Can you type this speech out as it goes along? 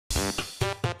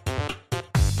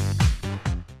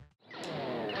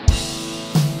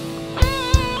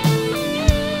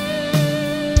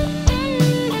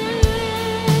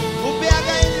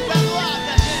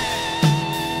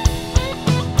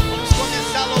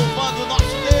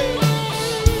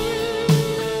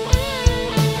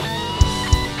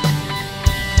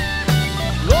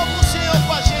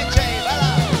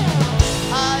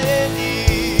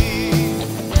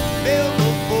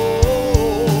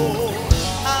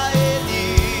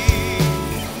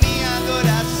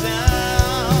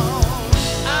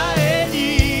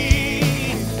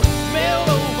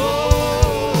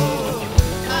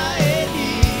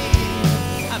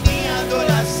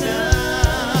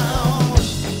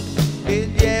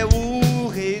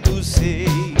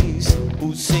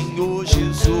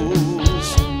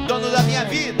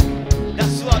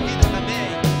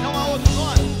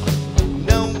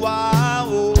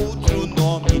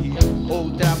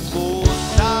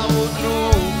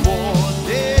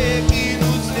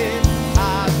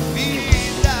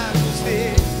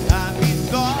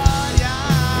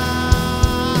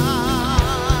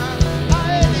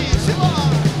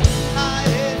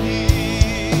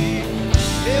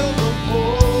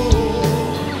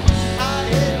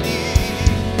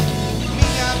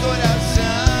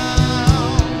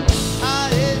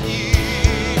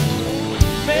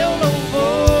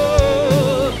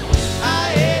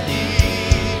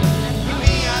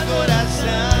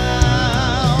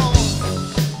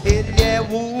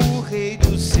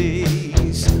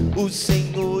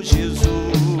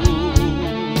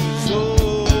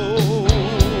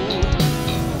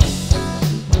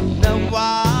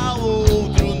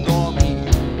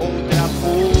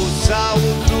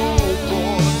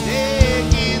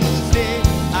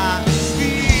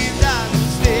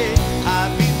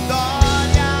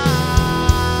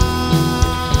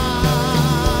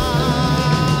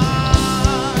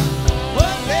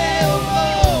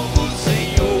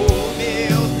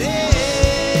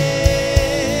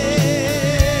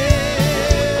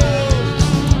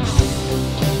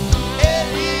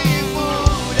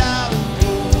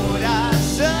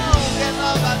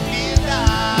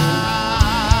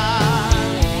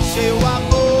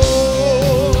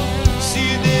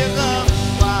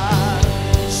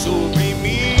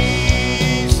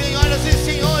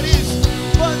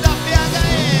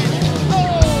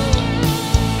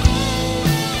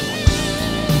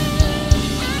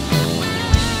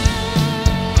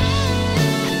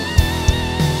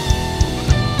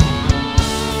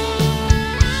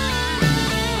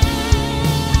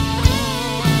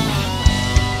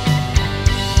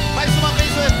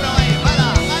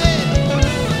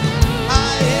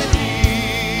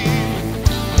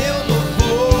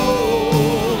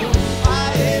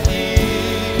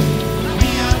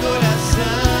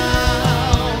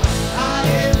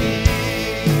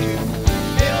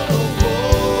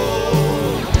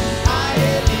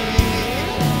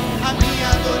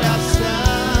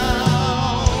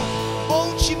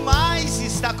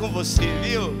você,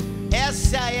 viu?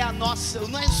 Essa é o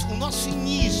nosso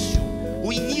início,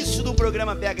 o início do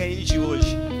programa PHN de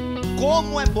hoje.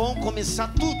 Como é bom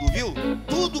começar tudo, viu?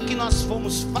 Tudo que nós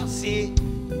fomos fazer,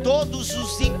 todos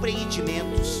os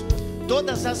empreendimentos,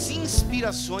 todas as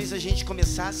inspirações, a gente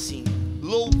começar assim,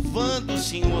 louvando o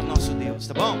Senhor nosso Deus,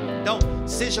 tá bom? Então,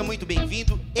 seja muito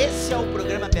bem-vindo. Esse é o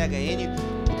programa PHN.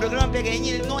 O programa PHN,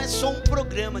 ele não é só um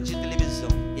programa de televisão,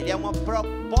 ele é uma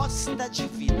proposta de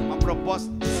vida, uma proposta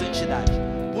de santidade.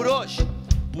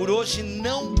 Por hoje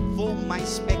não vou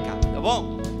mais pecar, tá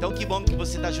bom? Então que bom que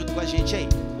você tá junto com a gente aí.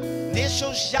 Deixa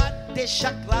eu já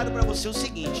deixar claro pra você o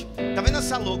seguinte. Tá vendo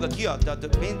essa logo aqui, ó? Tá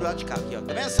bem do lado de cá aqui, ó.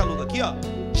 Tá vendo essa logo aqui, ó?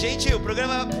 Gente, o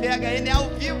programa PHN é ao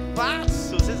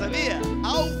vivaço, você sabia?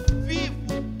 Ao vivo,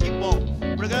 que bom.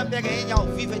 O programa PHN ao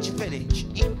vivo é diferente.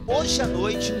 E hoje à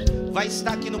noite vai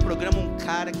estar aqui no programa um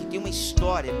cara que tem uma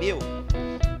história,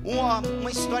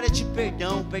 uma história de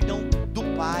perdão do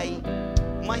pai,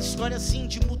 uma história assim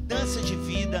de mudança de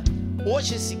vida.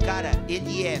 Hoje esse cara,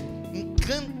 ele é um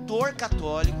cantor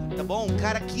católico, tá bom? Um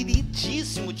cara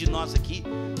queridíssimo de nós aqui,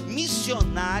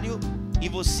 missionário, e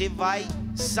você vai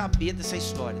saber dessa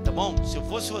história, tá bom? Se eu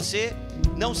fosse você,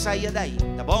 não saía daí,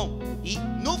 tá bom? E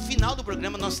no final do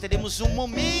programa nós teremos um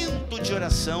momento de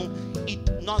oração e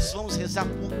nós vamos rezar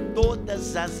por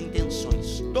todas as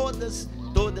intenções, todas,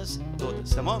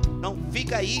 tá bom? Então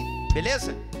fica aí,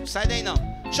 beleza? Não sai daí não.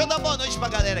 Deixa eu dar boa noite pra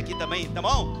galera aqui também, tá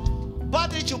bom?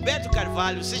 Padre Gilberto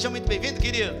Carvalho, seja muito bem-vindo,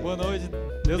 querido. Boa noite.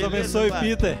 Deus abençoe, padre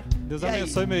Peter. Deus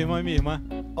abençoe meu irmão e minha irmã.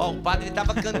 Ó, o padre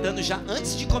estava cantando já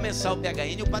antes de começar o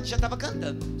PHN, o padre já estava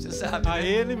cantando, você sabe, né? A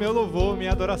ele, meu louvor,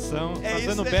 minha adoração.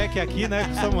 Fazendo isso, back aqui, né,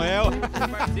 com o Samuel.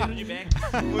 Parceiro de back.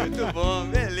 Muito bom,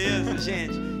 beleza,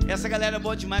 gente. Essa galera é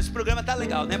boa demais, o programa tá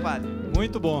legal, né, padre?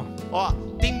 Muito bom. Ó,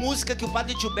 tem música que o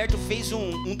padre Gilberto fez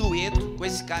um dueto com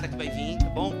esse cara que vai vir, tá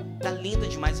bom? Tá linda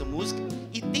demais a música.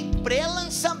 E tem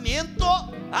pré-lançamento.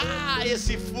 Ah,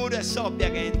 esse furo é só o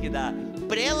PHN que dá.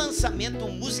 Pré-lançamento,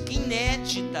 música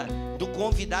inédita do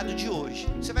convidado de hoje.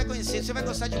 Você vai conhecer, você vai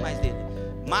gostar demais dele.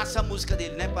 Massa a música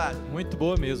dele, né, padre? Muito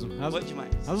boa mesmo. Boa demais.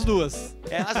 As duas.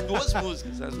 É, as duas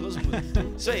músicas.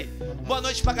 Isso aí. Boa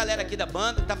noite pra galera aqui da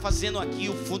banda, tá fazendo aqui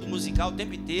o fundo musical o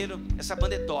tempo inteiro. Essa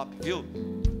banda é top, viu?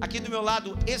 Aqui do meu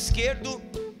lado esquerdo,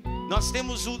 nós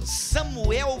temos o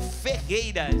Samuel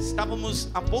Ferreira. Estávamos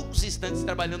há poucos instantes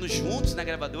trabalhando juntos na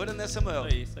gravadora, né, Samuel?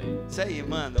 Isso aí. Isso aí,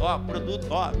 mano. Ó, produto,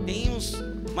 ó, tem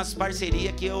umas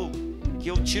parcerias que eu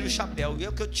tiro o chapéu.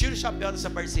 O que eu tiro o chapéu dessa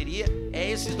parceria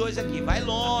é esses dois aqui. Vai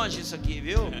longe isso aqui,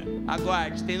 viu?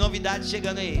 Aguarde, tem novidade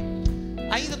chegando aí.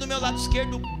 Ainda do meu lado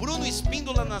esquerdo, Bruno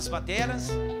Espíndola nas bateras.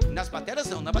 Nas bateras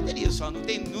não, na bateria só. Não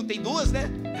tem duas, né?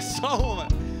 É só uma.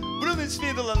 Bruno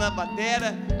Espíndola na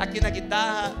batera, aqui na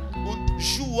guitarra, o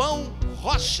João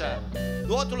Rocha.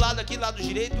 Do outro lado aqui, lado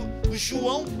direito, o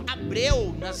João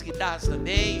Abreu nas guitarras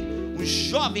também. Um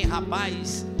jovem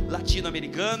rapaz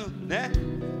latino-americano, né?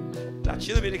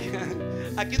 Latino-americano.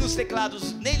 Aqui nos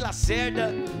teclados, Ney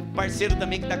Lacerda, parceiro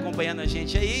também que está acompanhando a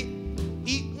gente aí.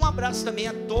 E um abraço também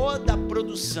a toda a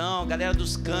produção, a galera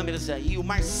dos câmeras aí, o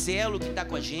Marcelo que está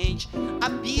com a gente, a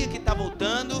Bia que está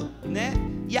voltando, né?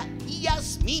 E a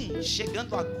Yasmin,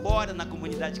 chegando agora na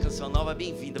comunidade Canção Nova.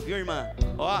 Bem-vinda, viu, irmã?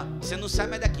 Ó, você não sai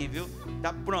mais daqui, viu?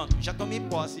 Tá pronto, já tomei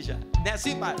posse já. Não é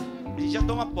assim, pai? A gente já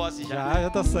toma posse já. Já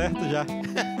tá certo já.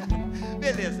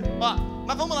 Beleza. Ó,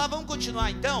 mas vamos lá, vamos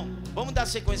continuar então. Vamos dar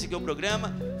sequência aqui ao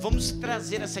programa. Vamos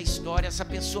trazer essa história, essa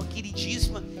pessoa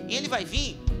queridíssima. E ele vai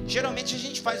vir. Geralmente a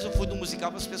gente faz o fundo musical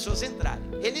para as pessoas entrarem.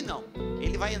 Ele não.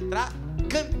 Ele vai entrar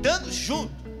cantando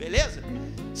junto, beleza?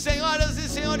 Senhoras e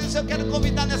senhores, eu quero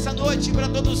convidar nessa noite para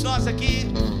todos nós aqui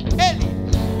ele,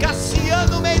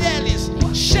 Cassiano Meirelles.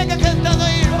 Chega cantando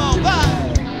aí, irmão,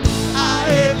 vai! A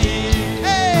ele,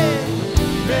 ei,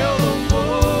 meu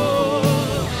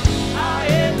louvor, a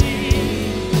ele,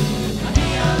 a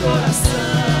minha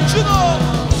adoração. De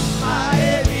novo, a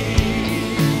ele,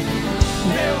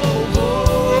 meu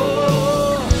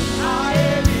louvor, a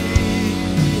ele,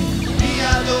 minha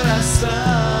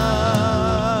adoração.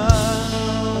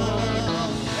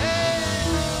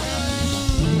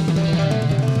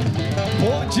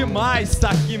 Bom demais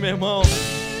estar aqui, meu irmão.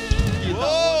 Que da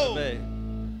hora, velho.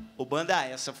 Ô, banda,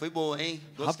 essa foi boa, hein?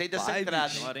 Gostei dessa entrada,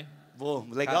 bicho. hein? Pô,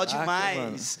 legal. Caraca,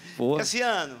 demais. mano.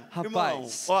 Cassiano, Rapaz. irmão,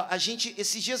 ó, a gente,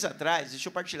 esses dias atrás, deixa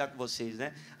eu partilhar com vocês,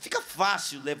 né? Fica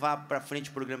fácil levar pra frente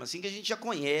o programa assim, que a gente já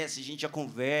conhece, a gente já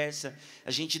conversa,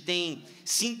 a gente tem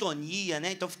sintonia,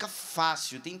 né? Então fica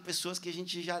fácil. Tem pessoas que a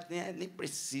gente já nem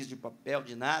precisa de papel,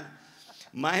 de nada.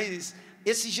 Mas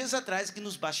Esses dias atrás, aqui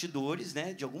nos bastidores,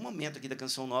 né, de algum momento aqui da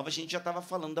Canção Nova, a gente já estava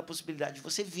falando da possibilidade de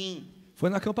você vir. Foi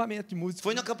no acampamento de música.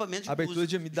 Foi no acampamento de abertura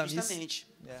música, da missa. justamente.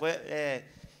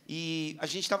 E a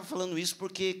gente estava falando isso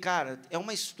porque, cara, é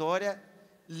uma história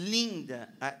linda,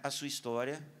 a sua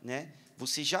história, né?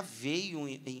 Você já veio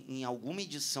em alguma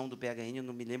edição do PHN, eu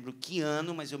não me lembro que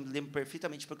ano, mas eu me lembro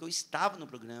perfeitamente porque eu estava no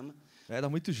programa. Eu era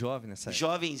muito jovem nessa época.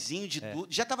 Jovenzinho de tudo.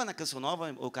 Já estava na Canção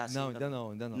Nova, ô Cássio? Não, ainda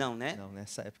não. Não, né? Não,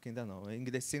 nessa época ainda não. Eu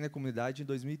ingressei na comunidade em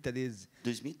 2013.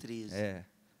 2013.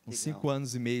 Uns 5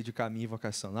 anos e meio de caminho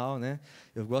vocacional, né?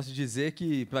 Eu gosto de dizer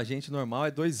que para gente normal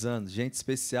é 2 anos, gente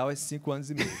especial é 5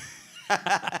 anos e meio.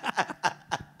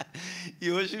 E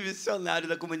hoje missionário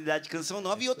da comunidade Canção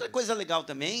Nova. E outra coisa legal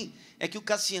também é que o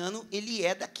Cassiano, ele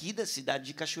é daqui da cidade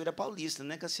de Cachoeira Paulista,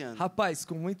 né, Cassiano? Rapaz,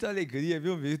 com muita alegria,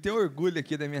 viu, meu? Eu tenho orgulho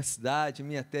aqui da minha cidade,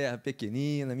 minha terra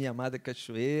pequenina, minha amada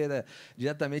Cachoeira,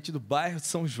 diretamente do bairro de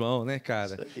São João, né,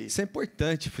 cara? Isso é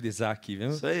importante frisar aqui, viu?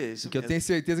 Isso aí, isso Porque mesmo. eu tenho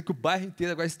certeza que o bairro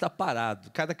inteiro agora está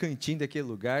parado, cada cantinho daquele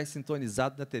lugar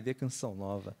sintonizado na TV Canção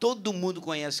Nova. Todo mundo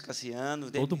conhece o Cassiano,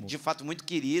 Todo mundo. De fato muito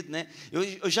querido, né?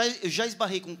 Eu já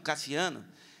esbarrei com o Cassiano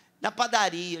na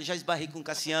padaria, já esbarrei com o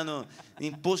Cassiano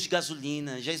em posto de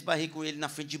gasolina, já esbarrei com ele na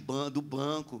frente do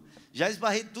banco, já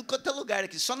esbarrei tudo quanto é lugar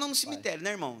aqui, só não no cemitério, né,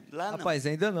 irmão? Lá não. Rapaz,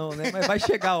 ainda não, né? Mas vai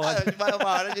chegar a hora. Uma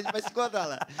hora a gente vai se encontrar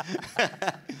lá.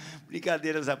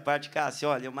 Brincadeiras à parte, Cássio,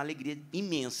 olha, é uma alegria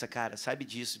imensa, cara, sabe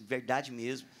disso, verdade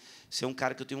mesmo. Você é um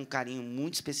cara que eu tenho um carinho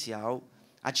muito especial,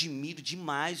 admiro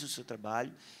demais o seu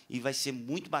trabalho e vai ser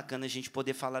muito bacana a gente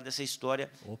poder falar dessa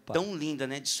história tão linda,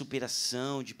 né, de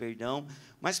superação, de perdão.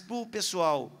 Mas para o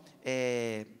pessoal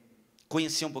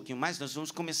conhecer um pouquinho mais, nós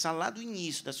vamos começar lá do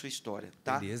início da sua história,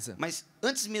 tá? Beleza. Mas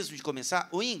antes mesmo de começar,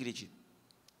 ô Ingrid,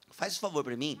 faz um favor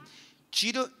para mim,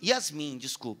 tira Yasmin,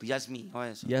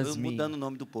 olha só, eu mudando o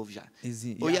nome do povo já.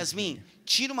 Ô Yasmin,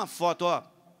 tira uma foto, ó.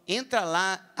 Entra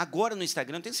lá agora no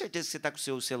Instagram, tenho certeza que você está com o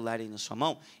seu celular aí na sua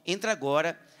mão. Entra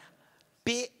agora,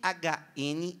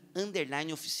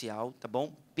 PHN_oficial, tá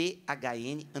bom?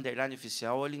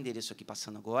 PHN_oficial, olha o endereço aqui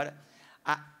passando agora.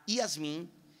 A Yasmin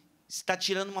está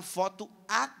tirando uma foto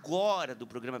agora do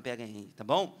programa PHN, tá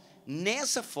bom?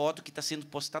 Nessa foto que está sendo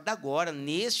postada agora,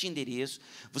 neste endereço,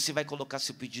 você vai colocar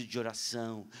seu pedido de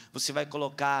oração, você vai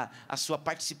colocar a sua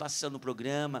participação no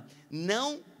programa.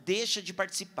 Não deixa de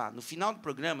participar. No final do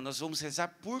programa, nós vamos rezar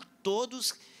por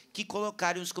todos que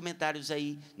colocarem os comentários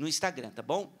aí no Instagram, tá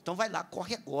bom? Então, vai lá,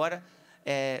 corre agora.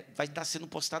 Vai estar sendo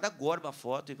postada agora uma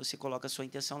foto e você coloca a sua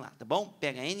intenção lá, tá bom?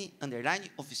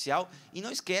 PHN_oficial. E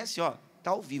não esquece, ó,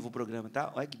 tá ao vivo o programa,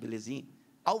 tá? Olha que belezinha.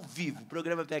 Ao vivo, o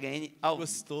programa PHN ao vivo.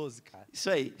 Gostoso, cara. Isso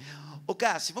aí. Ô,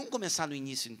 Cássio, vamos começar no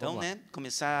início, então, né?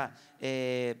 Começar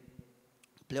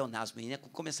pleonasmo aí, né?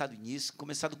 Começar do início,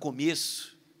 começar do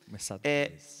começo.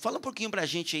 Fala um pouquinho pra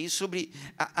gente aí sobre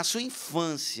a sua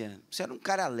infância. Você era um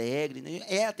cara alegre, né?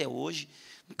 É até hoje,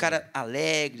 um cara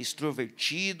alegre,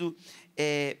 extrovertido,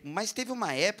 mas teve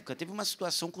uma época, teve uma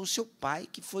situação com o seu pai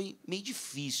que foi meio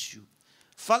difícil.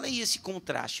 Fala aí esse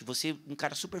contraste, você um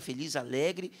cara super feliz,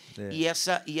 alegre, e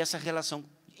essa relação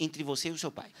entre você e o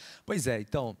seu pai. Pois é,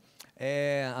 então,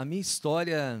 a minha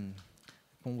história,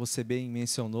 como você bem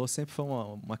mencionou, sempre foi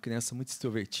uma criança muito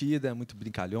extrovertida, muito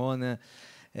brincalhona,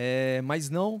 mas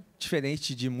não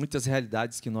diferente de muitas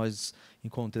realidades que nós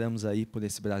encontramos aí por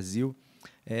esse Brasil.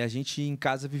 A gente em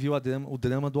casa viveu o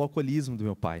drama do alcoolismo do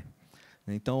meu pai.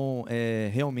 Então,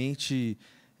 realmente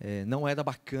não era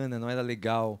bacana, não era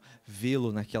legal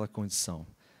vê-lo naquela condição.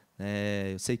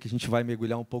 Eu sei que a gente vai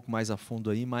mergulhar um pouco mais a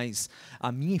fundo aí, mas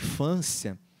a minha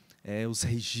infância, os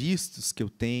registros que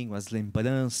eu tenho, as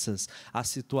lembranças, as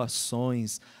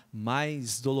situações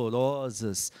mais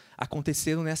dolorosas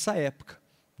aconteceram nessa época,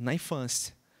 na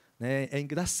infância. É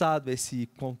engraçado esse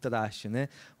contraste, né?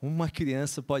 Uma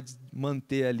criança pode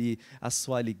manter ali a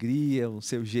sua alegria, o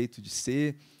seu jeito de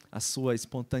ser, a sua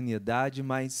espontaneidade,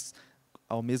 mas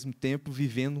ao mesmo tempo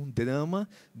vivendo um drama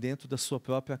dentro da sua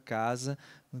própria casa,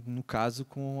 no caso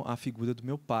com a figura do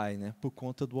meu pai, né, por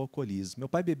conta do alcoolismo. Meu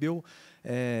pai bebeu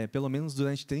pelo menos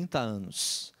durante 30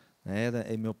 anos.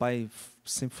 Meu pai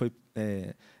sempre foi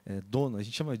dono, a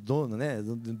gente chama de dono, né,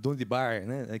 dono de bar,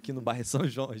 né, aqui no bairro São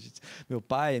João. Meu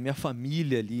pai, minha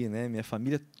família ali, né, minha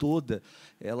família toda,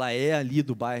 ela é ali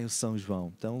do bairro São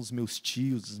João. Então, os meus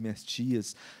tios, as minhas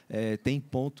tias, tem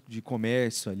ponto de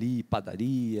comércio ali,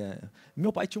 padaria.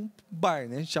 Meu pai tinha um bar,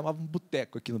 né, a gente chamava um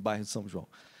boteco aqui no bairro São João.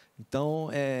 Então,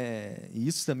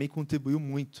 isso também contribuiu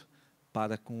muito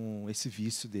para com esse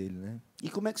vício dele, né? E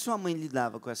como é que sua mãe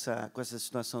lidava com essa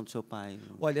situação do seu pai?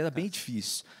 Olha, era bem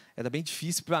difícil. Era bem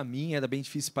difícil para mim, era bem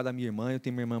difícil para a minha irmã. Eu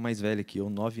tenho uma irmã mais velha que eu,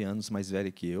 9 anos mais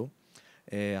velha que eu.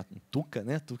 a Tuca,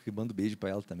 né? Tuca, mando beijo para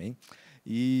ela também.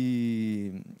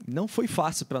 E não foi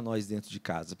fácil para nós dentro de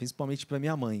casa, principalmente para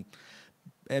minha mãe.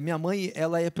 Minha mãe,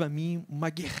 ela é para mim uma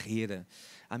guerreira.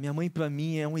 A minha mãe, para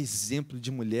mim, é um exemplo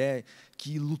de mulher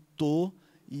que lutou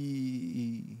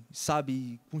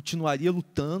sabe, continuaria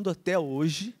lutando até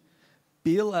hoje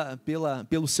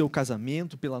pelo seu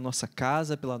casamento, pela nossa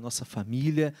casa, pela nossa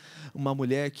família. Uma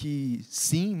mulher que,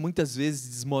 sim, muitas vezes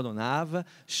desmoronava,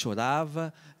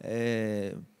 chorava,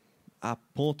 a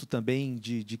ponto também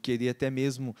de querer até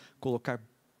mesmo colocar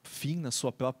fim na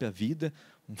sua própria vida.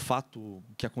 Um fato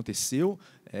que aconteceu,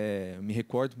 me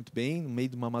recordo muito bem, no meio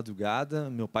de uma madrugada,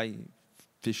 meu pai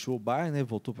fechou o bar, né,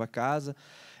 voltou para casa,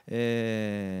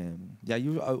 e aí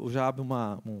eu já abro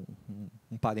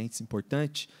um parênteses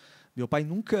importante. Meu pai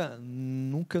nunca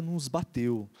nos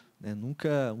bateu, né,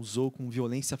 nunca usou com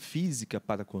violência física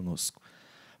para conosco,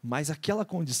 mas aquela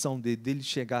condição dele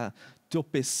chegar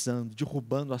tropeçando,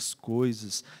 derrubando as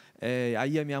coisas,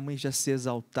 aí a minha mãe já se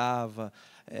exaltava,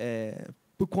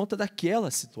 por conta daquela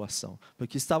situação,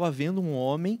 porque estava vendo um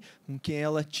homem com quem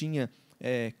ela tinha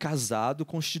casado,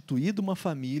 constituído uma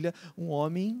família, um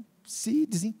homem se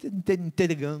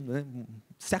desintegrando, né?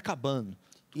 Se acabando.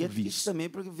 E é difícil também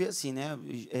porque ver assim, né?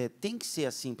 Tem que ser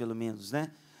assim, pelo menos,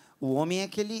 né? O homem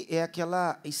é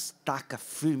aquela estaca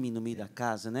firme no meio da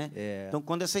casa, né? Então,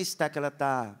 quando essa estaca ela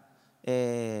está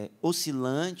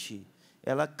oscilante,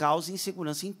 ela causa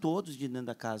insegurança em todos de dentro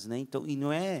da casa, né? Então, e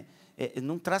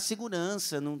não traz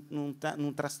segurança,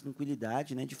 não traz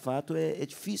tranquilidade, né? De fato, é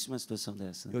difícil uma situação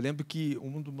dessa. Eu lembro que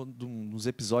um dos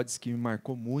episódios que me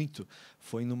marcou muito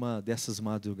foi numa dessas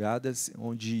madrugadas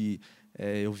onde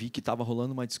eu vi que estava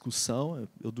rolando uma discussão.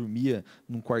 Eu dormia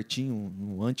num quartinho,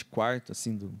 num antequarto,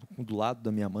 assim, do lado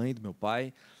da minha mãe e do meu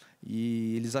pai,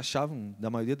 e eles achavam, da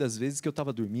maioria das vezes, que eu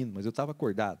estava dormindo, mas eu estava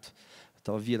acordado.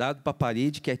 Estava virado para a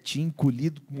parede, quietinho,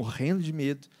 encolhido, morrendo de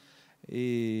medo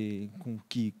com o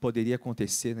que poderia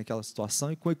acontecer naquela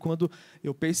situação. E quando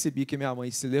eu percebi que minha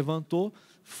mãe se levantou,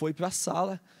 foi para a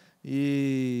sala,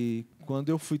 e quando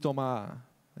eu fui tomar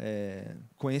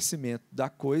conhecimento da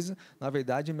coisa, na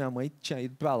verdade, minha mãe tinha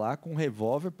ido para lá com um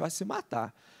revólver para se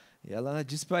matar. E ela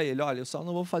disse para ele: olha, eu só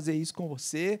não vou fazer isso com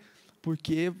você,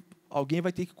 porque alguém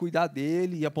vai ter que cuidar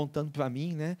dele, e apontando para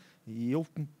mim, né? E eu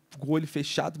com o olho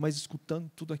fechado, mas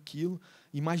escutando tudo aquilo,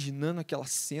 imaginando aquela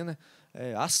cena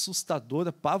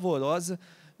assustadora, pavorosa.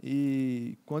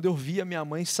 E quando eu vi a minha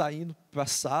mãe saindo para a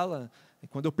sala,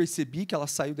 quando eu percebi que ela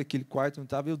saiu daquele quarto,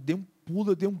 eu dei um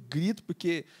pulo, eu dei um grito,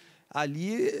 porque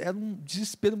ali era um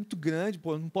desespero muito grande.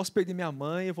 Pô, eu não posso perder minha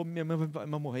mãe, minha mãe vai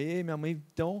morrer, minha mãe.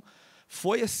 Então,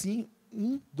 foi assim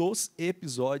um dos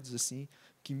episódios assim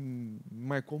que me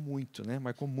marcou muito, né?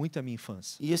 Marcou muito a minha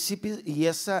infância. E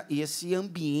esse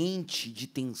ambiente de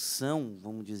tensão,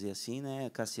 vamos dizer assim, né,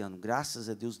 Cassiano? Graças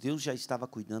a Deus, Deus já estava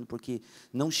cuidando, porque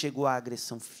não chegou à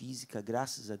agressão física,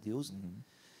 graças a Deus.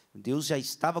 Deus já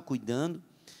estava cuidando,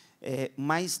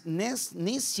 mas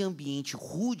nesse ambiente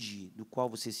rude do qual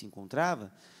você se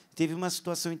encontrava, teve uma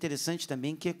situação interessante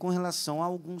também, que é com relação a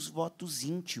alguns votos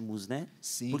íntimos, né?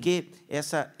 Sim. Porque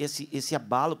esse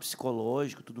abalo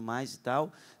psicológico, tudo mais e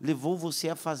tal, levou você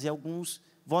a fazer alguns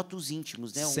votos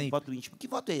íntimos, né? Um voto íntimo. Que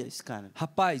voto é esse, cara?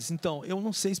 Rapaz, então, eu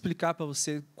não sei explicar para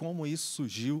você como isso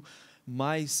surgiu,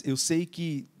 mas eu sei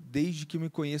que desde que eu me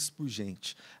conheço por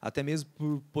gente, até mesmo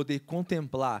por poder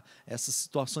contemplar essas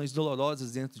situações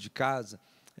dolorosas dentro de casa,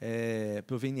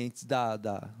 provenientes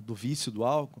do vício do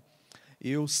álcool,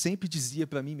 eu sempre dizia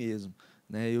para mim mesmo,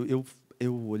 né? Eu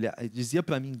dizia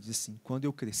para mim assim: quando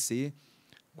eu crescer,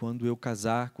 quando eu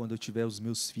casar, quando eu tiver os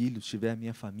meus filhos, tiver a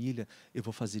minha família, eu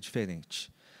vou fazer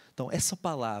diferente. Então, essa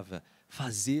palavra,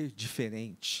 fazer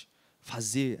diferente,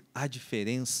 fazer a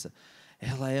diferença,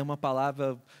 ela é uma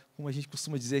palavra, como a gente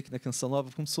costuma dizer aqui na Canção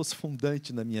Nova, como se fosse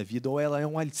fundante na minha vida, ou ela é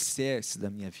um alicerce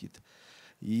da minha vida.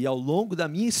 E ao longo da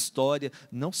minha história,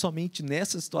 não somente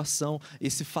nessa situação,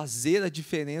 esse fazer a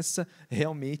diferença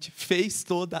realmente fez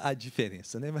toda a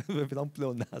diferença, né? Vai virar um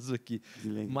pleonasmo aqui.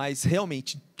 Mas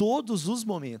realmente, em todos os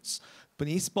momentos,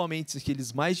 principalmente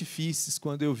aqueles mais difíceis,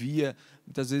 quando eu via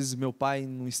muitas vezes meu pai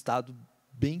num estado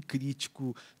bem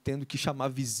crítico, tendo que chamar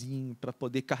vizinho para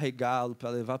poder carregá-lo,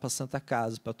 para levar para a Santa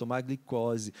Casa, para tomar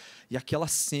glicose, e aquela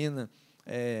cena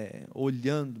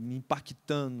olhando, me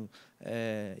impactando,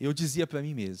 eu dizia para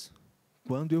mim mesmo: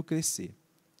 quando eu crescer,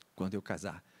 quando eu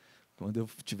casar, quando eu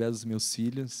tiver os meus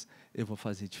filhos, eu vou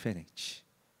fazer diferente.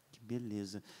 Que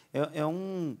beleza. É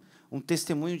um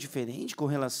testemunho diferente com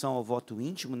relação ao voto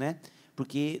íntimo, né?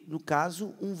 Porque, no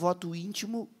caso, um voto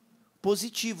íntimo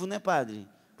positivo, né, padre?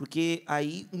 Porque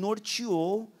aí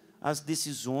norteou as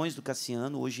decisões do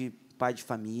Cassiano, hoje pai de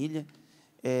família,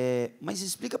 Mas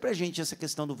explica para a gente essa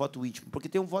questão do voto íntimo, porque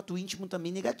tem um voto íntimo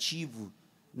também negativo,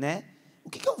 né? O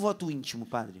que é o voto íntimo,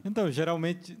 padre? Então,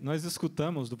 geralmente, nós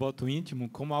escutamos do voto íntimo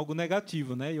como algo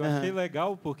negativo, né? E eu achei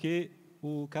legal porque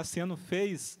o Cassiano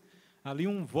fez ali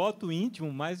um voto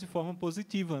íntimo mais de forma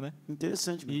positiva, né?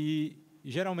 Interessante. E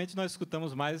geralmente nós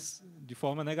escutamos mais de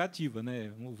forma negativa,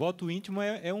 né? O voto íntimo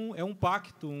é um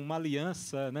pacto, uma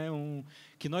aliança, né?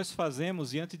 Que nós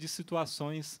fazemos diante de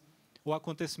situações ou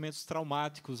acontecimentos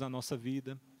traumáticos na nossa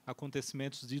vida,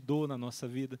 acontecimentos de dor na nossa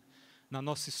vida, na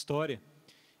nossa história.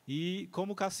 E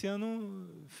como o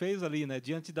Cassiano fez ali, né,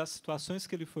 diante das situações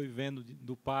que ele foi vendo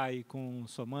do pai com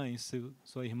sua mãe,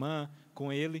 sua irmã,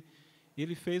 com ele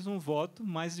fez um voto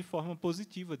mais de forma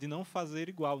positiva, de não fazer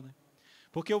igual, né?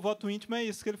 Porque o voto íntimo é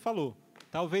isso que ele falou.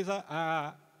 Talvez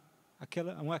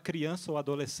uma criança ou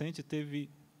adolescente teve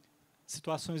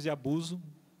situações de abuso,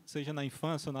 seja na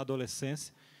infância ou na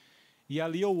adolescência, e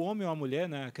ali o homem ou a mulher,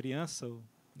 né, a criança,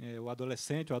 o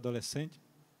adolescente ou adolescente,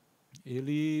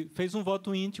 ele fez um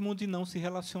voto íntimo de não se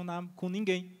relacionar com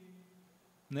ninguém,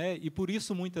 né? E por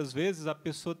isso muitas vezes a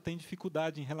pessoa tem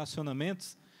dificuldade em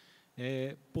relacionamentos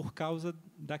por causa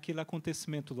daquele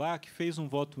acontecimento lá que fez um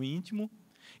voto íntimo.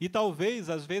 E talvez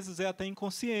às vezes é até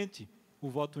inconsciente o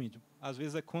voto íntimo, às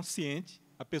vezes é consciente,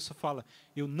 a pessoa fala,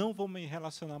 eu não vou me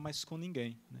relacionar mais com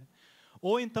ninguém, né?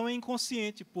 Ou então é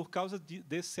inconsciente por causa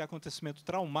desse acontecimento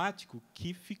traumático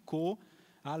que ficou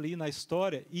ali na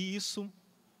história, e isso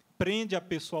prende a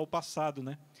pessoa ao passado,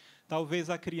 né? Talvez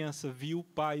a criança viu o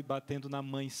pai batendo na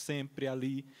mãe sempre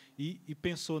ali e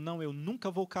pensou, não, eu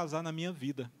nunca vou casar na minha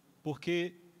vida,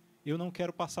 porque eu não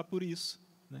quero passar por isso,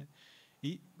 né?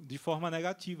 E de forma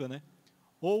negativa, né?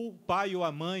 Ou o pai ou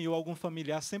a mãe ou algum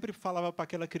familiar sempre falava para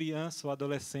aquela criança ou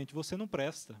adolescente, você não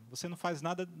presta, você não faz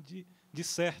nada de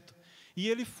certo. E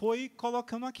ele foi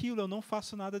colocando aquilo, eu não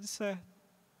faço nada de certo,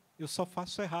 eu só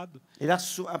faço errado.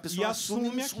 A pessoa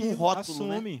assume aquilo, um rótulo,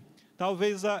 assume. Né?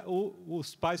 Talvez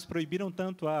os pais proibiram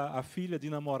tanto a filha de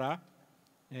namorar,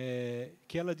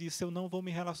 que ela disse, eu não vou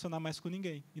me relacionar mais com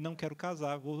ninguém, e não quero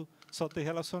casar, vou só ter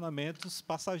relacionamentos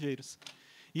passageiros.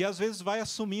 E às vezes vai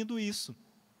assumindo isso.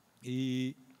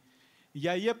 E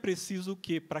aí é preciso o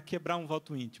quê? Para quebrar um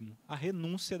voto íntimo? A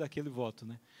renúncia daquele voto,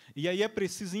 né? E aí é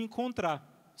preciso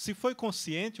encontrar. Se foi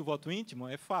consciente o voto íntimo,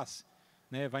 é fácil,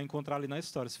 né? Vai encontrar ali na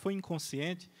história. Se foi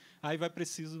inconsciente, aí vai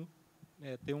preciso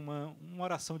ter uma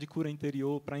oração de cura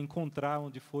interior para encontrar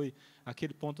onde foi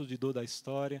aquele ponto de dor da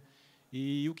história.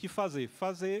 E o que fazer?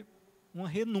 Fazer uma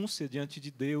renúncia diante de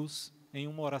Deus em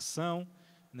uma oração,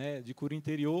 né, de cura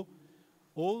interior,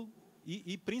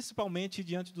 e principalmente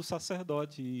diante do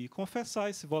sacerdote, e confessar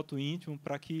esse voto íntimo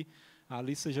para que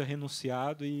ali seja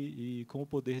renunciado e com o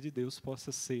poder de Deus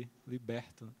possa ser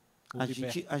liberto.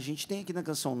 A gente tem aqui na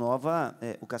Canção Nova,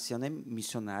 o Cassiano é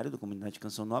missionário da comunidade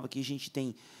Canção Nova, aqui a gente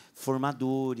tem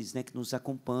formadores, né, que nos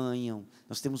acompanham,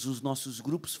 nós temos os nossos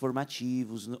grupos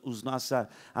formativos,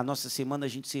 a nossa semana a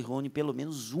gente se reúne pelo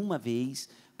menos uma vez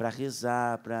para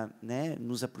rezar, para, né,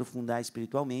 nos aprofundar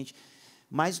espiritualmente.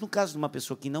 Mas, no caso de uma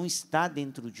pessoa que não está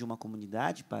dentro de uma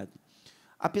comunidade, padre,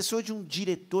 a pessoa de um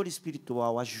diretor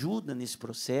espiritual ajuda nesse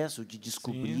processo de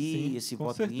descobrir esse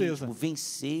voto íntimo,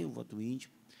 vencer o voto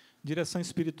íntimo? Direção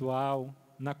espiritual,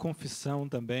 na confissão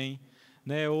também,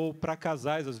 né? Ou para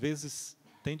casais, às vezes,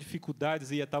 tem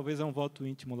dificuldades, e talvez é um voto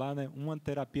íntimo lá, né? Uma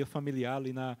terapia familiar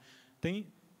ali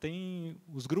tem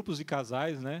os grupos de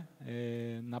casais, né?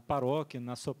 Na paróquia,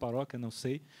 na sua paróquia, não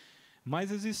sei.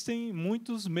 Mas existem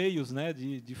muitos meios, né,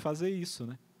 de fazer isso,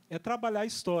 né? É trabalhar a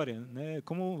história, né?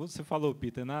 Como você falou,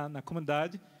 Peter, na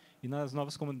comunidade e nas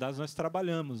novas comunidades nós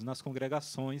trabalhamos, nas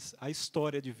congregações, a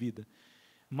história de vida.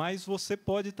 Mas você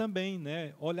pode também,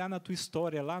 né, olhar na tua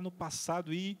história, lá no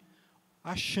passado, e ir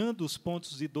achando os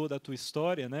pontos de dor da tua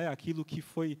história, né, aquilo que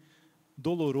foi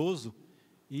doloroso,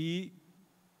 e,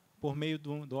 por meio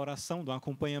da oração, do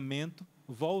acompanhamento,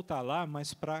 volta lá,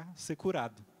 mas para ser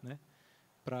curado, né?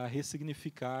 Para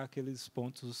ressignificar aqueles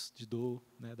pontos de dor,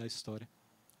 né, da história.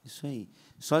 Isso aí.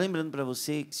 Só lembrando para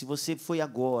você que se você foi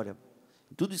agora,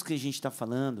 tudo isso que a gente está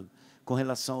falando, com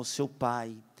relação ao seu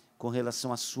pai, com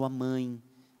relação à sua mãe,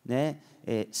 né,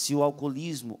 se o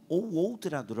alcoolismo ou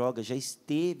outra droga já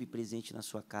esteve presente na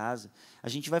sua casa, a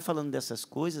gente vai falando dessas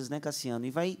coisas, né, Cassiano,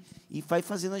 e vai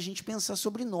fazendo a gente pensar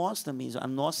sobre nós também, a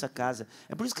nossa casa.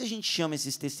 É por isso que a gente chama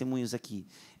esses testemunhos aqui.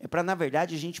 É para, na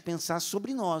verdade, a gente pensar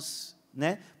sobre nós,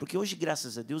 né? Porque hoje,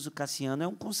 graças a Deus, o Cassiano é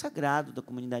um consagrado da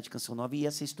comunidade Canção Nova, e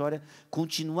essa história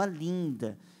continua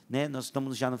linda, né? Nós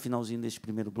estamos já no finalzinho deste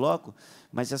primeiro bloco,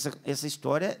 mas essa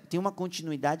história tem uma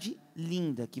continuidade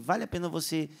linda, que vale a pena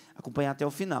você acompanhar até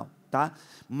o final, tá?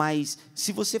 Mas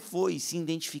se você foi se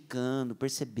identificando,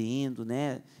 percebendo,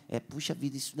 né? Puxa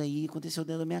vida, isso daí aconteceu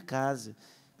dentro da minha casa.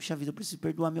 Puxa vida, eu preciso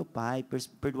perdoar meu pai,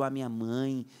 perdoar minha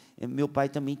mãe. Meu pai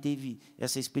também teve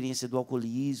essa experiência do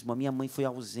alcoolismo, a minha mãe foi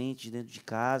ausente dentro de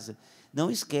casa.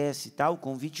 Não esquece, tá? O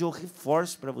convite eu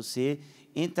reforço para você.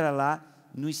 Entra lá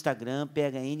no Instagram,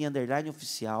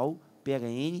 PHN_oficial,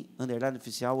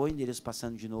 PHN_oficial, ou o endereço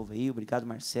passando de novo aí. Obrigado,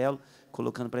 Marcelo,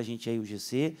 colocando para a gente aí o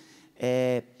GC.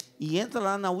 E entra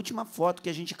lá na última foto que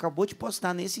a gente acabou de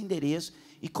postar nesse endereço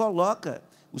e coloca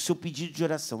o seu pedido de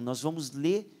oração. Nós vamos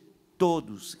ler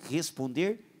todos,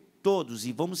 responder todos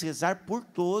e vamos rezar por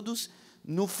todos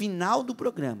no final do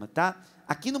programa, tá?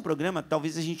 Aqui no programa,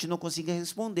 talvez a gente não consiga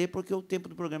responder porque o tempo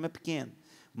do programa é pequeno,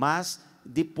 mas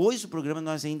depois do programa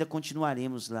nós ainda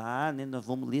continuaremos lá, né? Nós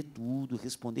vamos ler tudo,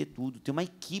 responder tudo. Tem uma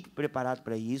equipe preparada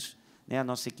para isso, né? A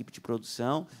nossa equipe de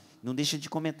produção. Não deixa de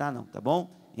comentar, não, tá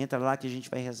bom? Entra lá que a gente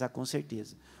vai rezar com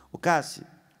certeza. O Cássio,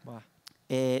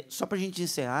 só para a gente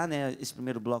encerrar, né, esse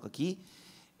primeiro bloco aqui,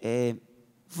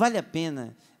 vale a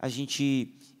pena a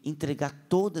gente entregar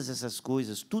todas essas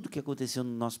coisas, tudo que aconteceu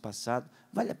no nosso passado,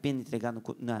 vale a pena entregar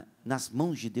nas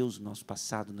mãos de Deus o nosso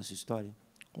passado, nossa história?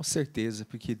 Com certeza,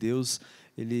 porque Deus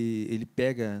ele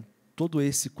pega todo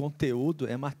esse conteúdo,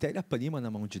 é matéria-prima na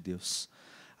mão de Deus.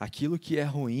 Aquilo que é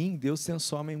ruim, Deus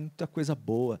transforma em muita coisa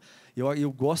boa.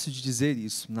 Eu gosto de dizer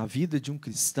isso. Na vida de um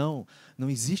cristão,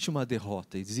 não existe uma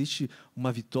derrota, existe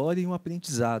uma vitória e um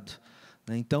aprendizado.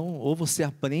 Então, ou você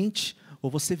aprende,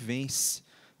 ou você vence.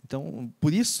 Então,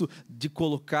 por isso, de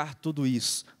colocar tudo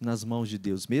isso nas mãos de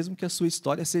Deus, mesmo que a sua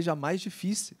história seja mais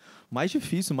difícil,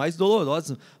 mais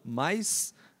dolorosa,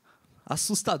 mais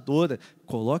assustadora,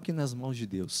 coloque nas mãos de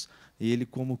Deus. Ele,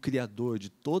 como Criador de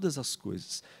todas as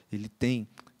coisas, Ele tem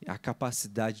a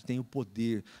capacidade, tem o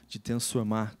poder de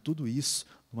transformar tudo isso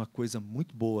numa coisa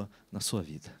muito boa na sua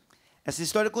vida. Essa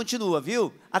história continua,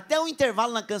 viu? Até o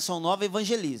intervalo na Canção Nova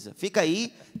evangeliza. Fica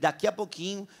aí, daqui a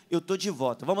pouquinho eu tô de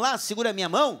volta. Vamos lá? Segura a minha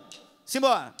mão?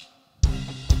 Simbora!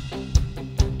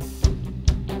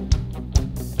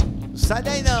 Sai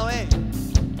daí não, hein?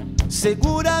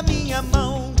 Segura a minha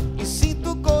mão e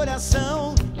sinto o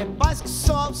coração. É paz que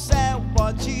só o céu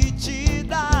pode te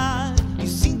dar. E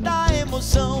sinta a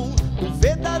emoção do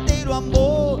verdadeiro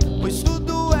amor, pois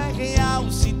tudo é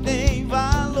real se tem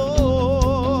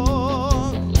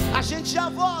valor. A gente já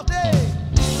volta, hein?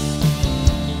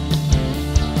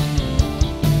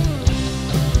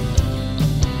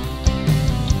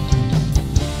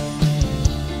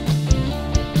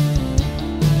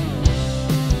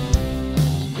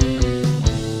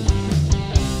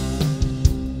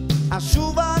 A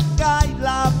chuva cai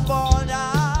lá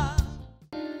fora.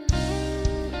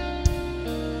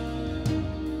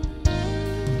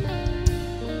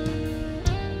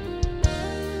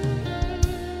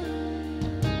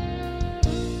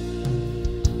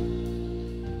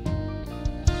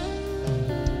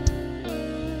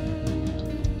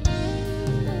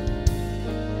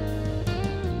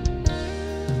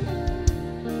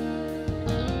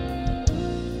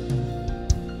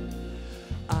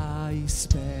 À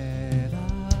espera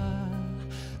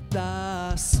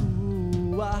da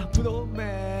sua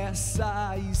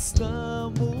promessa,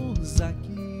 estamos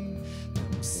aqui,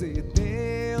 tão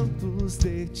sedentos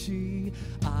de ti.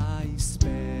 À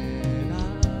espera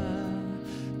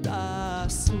da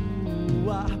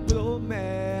sua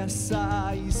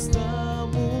promessa,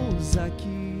 estamos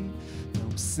aqui,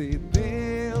 tão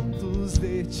sedentos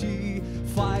de ti.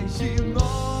 Faz de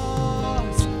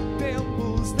nós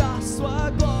templos da sua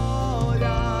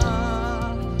glória,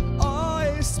 ó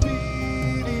Espírito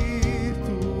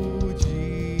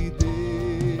de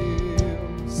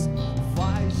Deus.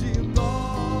 Faz de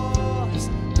nós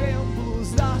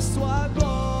templos da sua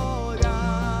glória,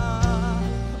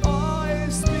 ó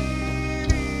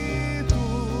Espírito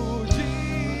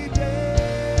de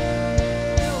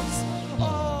Deus.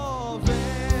 Ó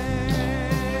vem,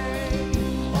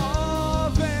 ó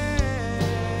vem.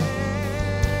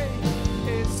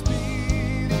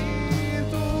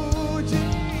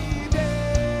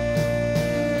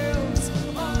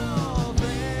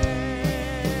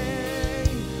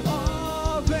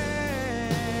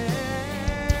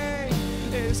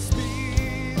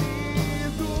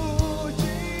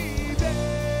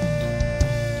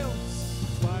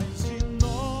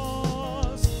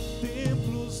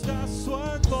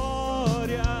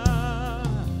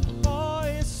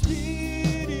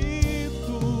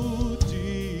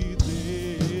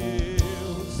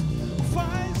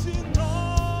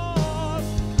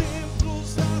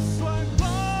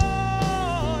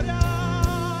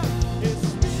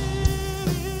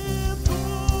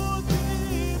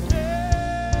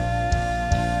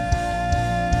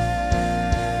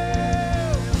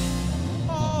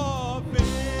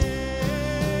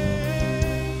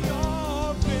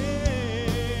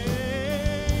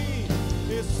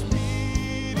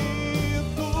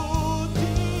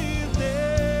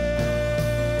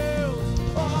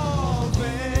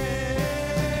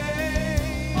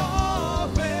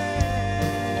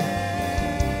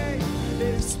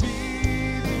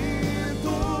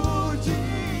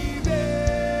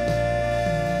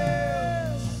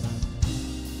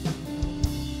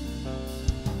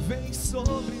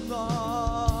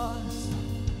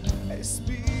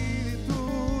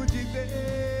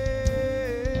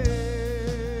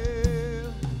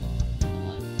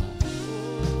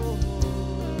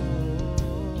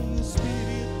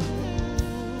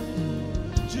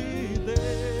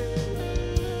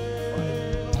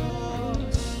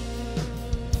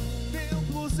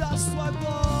 sua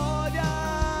glória.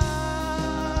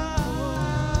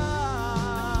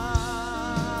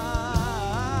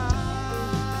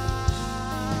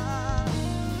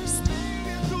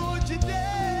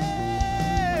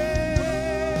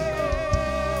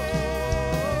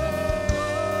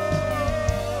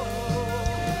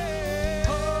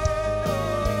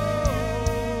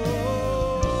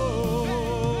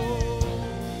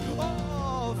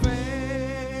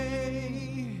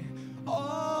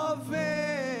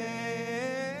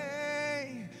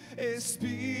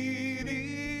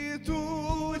 Espírito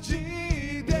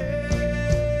de Deus,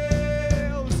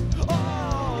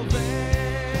 oh, vem,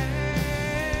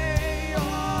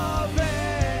 oh, vem,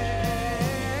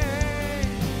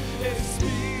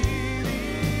 Espírito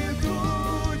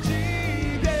de Deus, oh, vem, Espírito de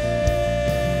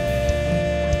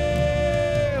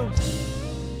Deus.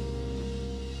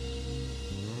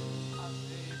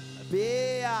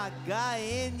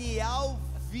 PHN ao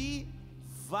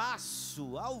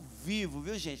vivaço, ao vivo,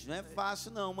 viu, gente? Não é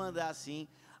fácil não mandar assim,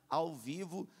 ao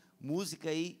vivo, música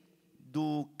aí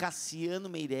do Cassiano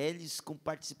Meirelles, com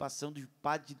participação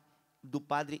do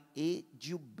padre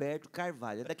Edilberto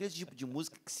Carvalho. É daquele tipo de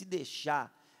música que, se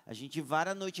deixar, a gente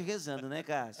vara a noite rezando, né,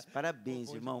 Cássio? Parabéns,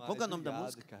 Bom irmão. demais, Qual que é o nome da obrigado,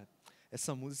 música? cara.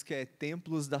 Essa música é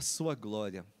Templos da Sua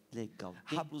Glória. Legal.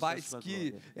 Templos da Rapaz, Sua que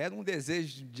Glória. era um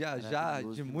desejo de já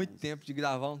Maravilhoso de muito demais. tempo de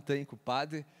gravar um trem com o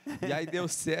padre. E aí deu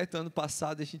certo, ano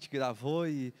passado a gente gravou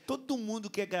e... Todo mundo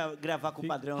quer gravar com o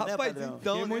padrão, né, Rapaz, padrão?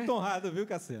 então, Fiquei né? muito honrado, viu,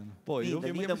 Cassiano? Pô, eu Linda,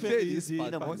 fiquei linda muito feliz, de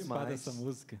padre, bom participar demais. dessa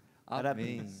música.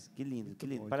 Parabéns. Que lindo, que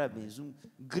lindo. bom Parabéns. Um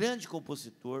grande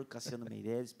compositor, Cassiano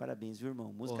Meirelles. Parabéns, viu,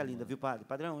 irmão? Música Pô, linda, mano. viu, padre?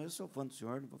 Padrão, eu sou fã do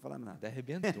senhor, não vou falar nada. Até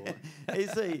arrebentou. É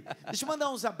isso aí. Deixa eu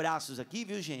mandar uns abraços aqui,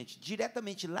 viu, gente?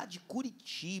 Diretamente lá de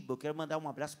Curitiba, eu quero mandar um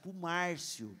abraço pro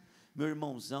Márcio, meu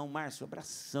irmãozão. Márcio, um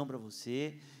abração para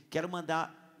você. Quero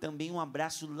mandar também um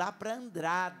abraço lá para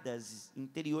Andradas,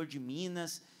 interior de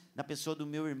Minas, na pessoa do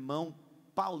meu irmão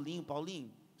Paulinho.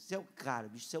 Paulinho, você é o cara,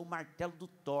 bicho, você é o martelo do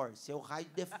Thor, você é o raio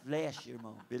de flecha,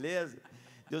 irmão, beleza?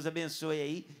 Deus abençoe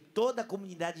aí toda a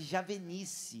comunidade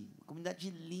javenice, uma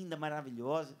comunidade linda,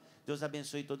 maravilhosa. Deus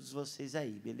abençoe todos vocês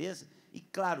aí, beleza? E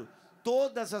claro,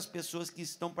 todas as pessoas que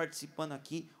estão participando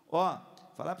aqui, ó,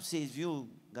 falar para vocês, viu,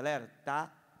 galera,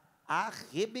 tá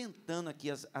arrebentando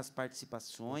aqui as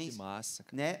participações. Que massa,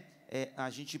 cara. Né? A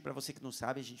gente, para você que não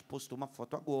sabe, a gente postou uma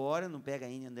foto agora no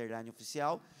PHN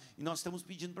Oficial, e nós estamos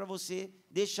pedindo para você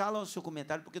deixar lá o seu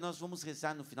comentário, porque nós vamos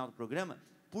rezar no final do programa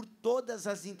por todas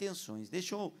as intenções.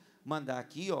 Deixa eu mandar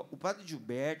aqui, ó, o padre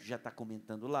Gilberto já está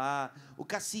comentando lá, o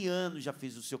Cassiano já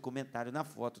fez o seu comentário na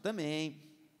foto também.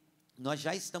 Nós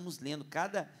já estamos lendo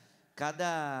cada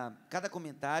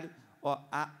comentário. Ó,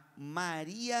 a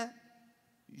Maria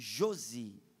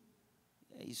Josi,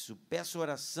 é isso, peço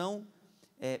oração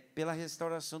pela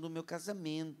restauração do meu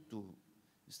casamento.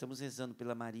 Estamos rezando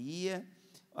pela Maria.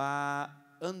 A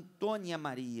Antônia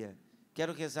Maria,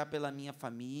 quero rezar pela minha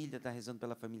família, está rezando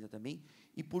pela família também,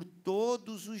 e por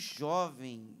todos os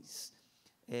jovens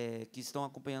que estão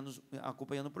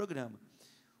acompanhando o programa.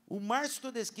 O Márcio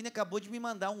Todeschini acabou de me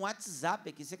mandar um WhatsApp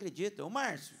aqui, você acredita? Ô,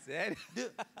 Márcio. Sério?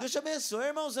 Deus te abençoe,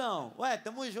 irmãozão. Ué,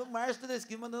 tamo junto, o Márcio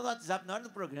Todeschini mandando WhatsApp na hora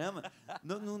do programa.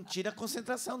 Não tira a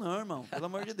concentração não, irmão, pelo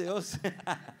amor de Deus.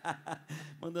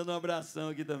 Mandando um abração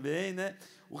aqui também, né?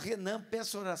 O Renan,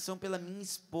 peço oração pela minha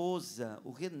esposa.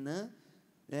 O Renan,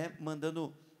 né,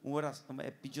 mandando oração,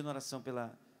 pedindo oração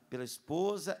pela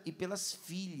esposa e pelas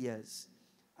filhas.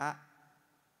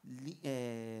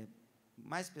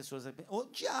 Mais pessoas aqui. O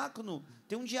diácono,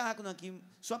 tem um diácono aqui,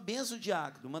 sua bênção,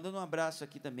 diácono, mandando um abraço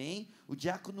aqui também, o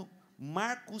diácono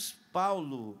Marcos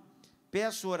Paulo.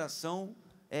 Peço oração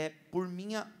por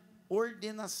minha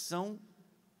ordenação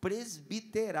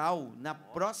presbiteral na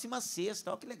próxima sexta.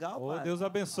 Olha que legal, Oh, padre. Deus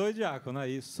abençoe, diácono.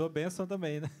 Aí, sou bênção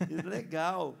também, né? Que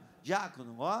legal.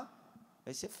 Diácono, ó,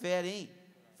 vai ser fera, hein?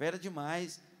 Fera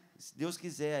demais. Se Deus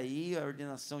quiser aí, a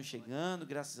ordenação chegando,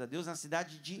 graças a Deus, na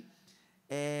cidade de...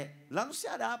 lá no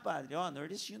Ceará, padre, ó,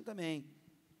 nordestino também.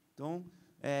 Então,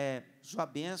 sua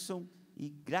bênção e,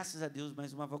 graças a Deus,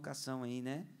 mais uma vocação aí,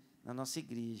 né? Na nossa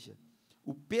igreja.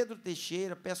 O Pedro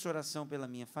Teixeira, peço oração pela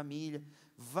minha família.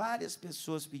 Várias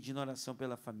pessoas pedindo oração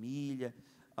pela família.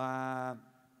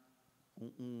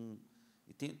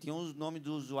 Tem uns nomes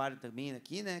do usuário também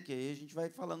aqui, né? Que aí a gente vai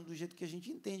falando do jeito que a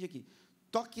gente entende aqui.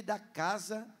 Toque da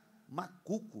Casa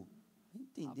Macuco.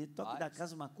 Entender, Toque da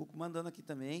Casa Macuco, mandando aqui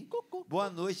também. Boa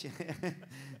noite.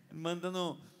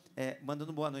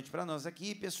 mandando boa noite para nós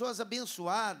aqui. Pessoas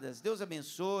abençoadas, Deus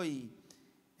abençoe.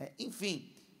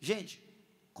 Enfim, gente,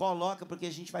 coloca, porque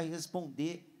a gente vai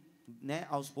responder, né,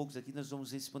 aos poucos aqui, nós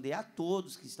vamos responder a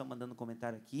todos que estão mandando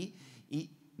comentário aqui. E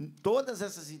todas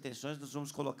essas intenções nós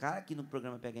vamos colocar aqui no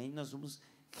programa PHN, nós vamos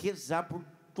rezar por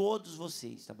todos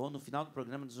vocês, tá bom? No final do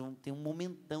programa nós vamos ter um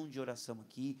momentão de oração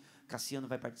aqui, Cassiano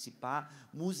vai participar,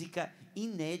 música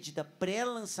inédita,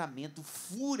 pré-lançamento,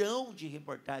 furão de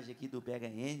reportagem aqui do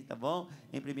PHN, tá bom?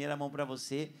 Em primeira mão para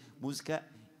você, música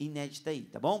inédita aí,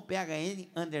 tá bom?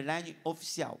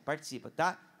 PHN_oficial, participa,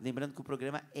 tá? Lembrando que o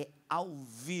programa é ao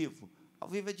vivo. Ao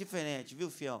vivo é diferente, viu,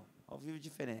 fião? Ao vivo é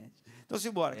diferente. Então,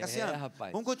 simbora. Cassiano,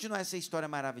 rapaz. vamos continuar essa história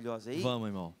maravilhosa aí? Vamos,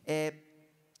 irmão.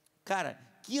 Cara,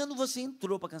 que ano você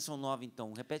entrou para a Canção Nova,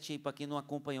 então? Repete aí para quem não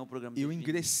acompanhou o programa. Eu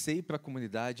ingressei para a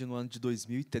comunidade no ano de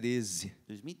 2013.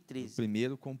 2013. O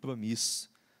primeiro compromisso.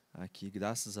 Aqui,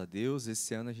 graças a Deus,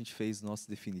 esse ano a gente fez nosso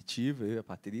definitivo, eu e a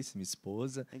Patrícia, minha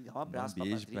esposa. Legal, um abraço para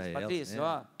Patrícia. Ela. Patrícia, né?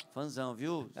 ó, fãzão,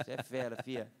 viu? Você é fera,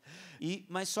 fia.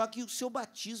 Mas só que o seu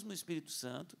batismo no Espírito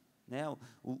Santo, né?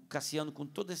 O Cassiano, com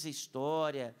toda essa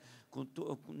história,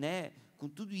 né? Com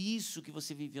tudo isso que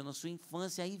você viveu na sua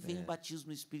infância, aí vem o batismo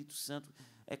no Espírito Santo.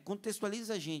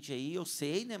 Contextualiza a gente aí, eu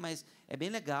sei, né? Mas é bem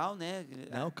legal, né?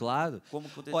 Não, claro. Como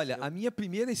aconteceu. Olha, a minha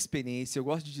primeira experiência, eu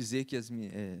gosto de dizer que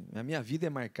a minha vida é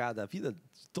marcada, a vida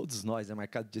de todos nós é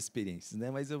marcada de experiências, né?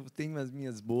 Mas eu tenho as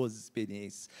minhas boas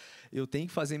experiências. Eu tenho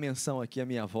que fazer menção aqui à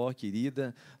minha avó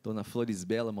querida, Dona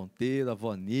Florisbela Monteiro, a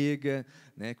avó Nega,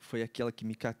 né? Que foi aquela que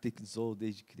me catequizou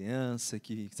desde criança,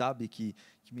 que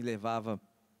me levava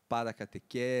para a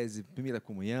catequese, primeira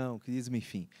comunhão, crisma,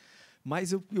 enfim.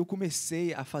 Mas eu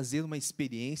comecei a fazer uma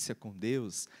experiência com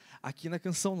Deus aqui na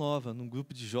Canção Nova, num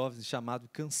grupo de jovens chamado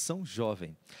Canção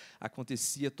Jovem.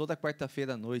 Acontecia toda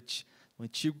quarta-feira à noite, no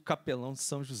antigo capelão de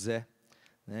São José.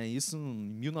 Né? Isso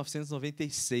em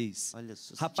 1996. Olha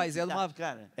só, rapaz, era uma...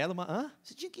 Cara, hã?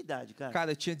 Você tinha que idade, cara?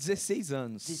 Cara, eu tinha 16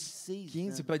 anos.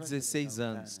 15 para 16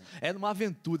 anos. Cara. Era uma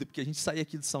aventura, porque a gente saía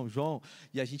aqui de São João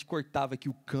e a gente cortava aqui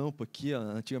o campo, aqui, ó,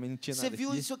 antigamente não tinha nada. Você viu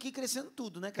aqui. Isso aqui crescendo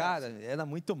tudo, né, cara? Cara, era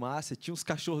muito massa. Tinha uns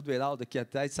cachorros do Heraldo aqui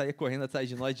atrás, saía correndo atrás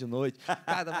de nós de noite.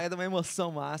 Cara, era uma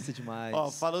emoção massa demais. Ó,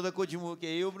 falou da Codimuque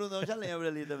aí, o Brunão já lembra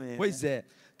ali também. Pois é.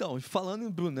 Então, falando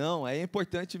em Brunão, é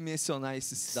importante mencionar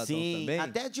esse cidadão também.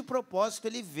 Até de propósito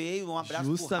ele veio. Um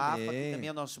abraço pro Rafa, que também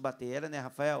é nosso batera, né,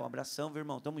 Rafael? Um abração, meu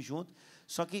irmão, tamo junto.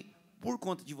 Só que, por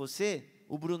conta de você,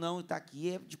 o Brunão está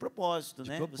aqui de propósito,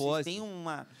 né? Vocês têm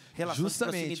uma relação de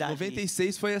proximidade.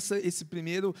 96 foi esse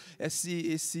primeiro,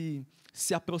 se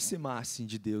aproximar, assim,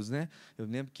 de Deus, né? Eu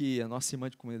lembro que a nossa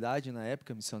irmã de comunidade, na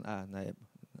época,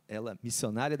 ela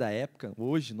missionária da época,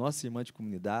 hoje, nossa irmã de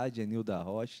comunidade, a Nilda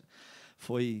Rocha,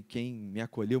 foi quem me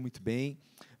acolheu muito bem.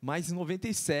 Mas em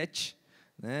 97,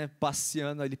 né,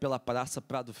 passeando ali pela Praça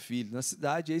Prado Filho, na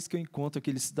cidade, eis que eu encontro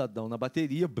aquele cidadão na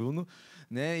bateria, Bruno,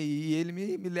 né, e ele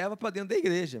me leva para dentro da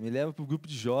igreja, me leva para o grupo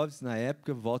de jovens, na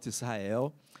época, Volta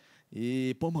Israel.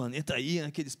 E, pô, mano, entra aí,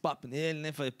 aqueles papos nele,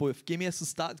 né? Falei, pô, eu fiquei meio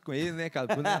assustado com ele, né, cara? O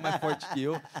Bruno era mais forte que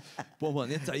eu. Pô,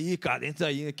 mano, entra aí, cara, entra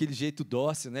aí, aquele jeito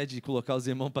dócil, né? De colocar os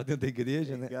irmãos para dentro da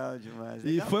igreja, né? Legal demais.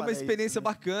 E foi uma experiência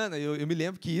bacana. Eu me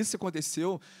lembro que isso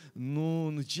aconteceu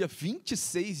no dia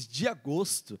 26 de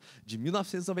agosto de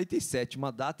 1997, uma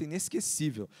data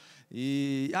inesquecível.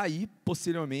 E aí,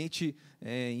 posteriormente,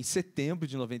 em setembro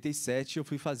de 97, eu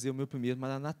fui fazer o meu primeiro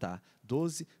Maranatá.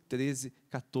 12, 13,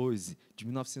 14 de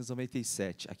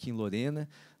 1997, aqui em Lorena,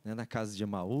 né, na casa de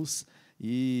Emaús,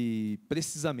 e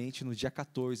precisamente no dia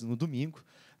 14, no domingo,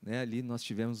 né, ali nós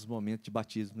tivemos um momento de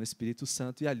batismo no Espírito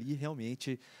Santo, e ali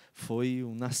realmente foi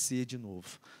um nascer de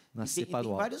novo, nascer para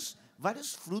o alto.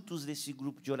 Vários frutos desse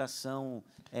grupo de oração,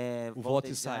 o Volta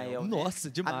Israel. Nossa,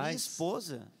 né? demais. A minha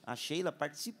esposa, a Sheila,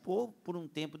 participou por um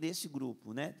tempo desse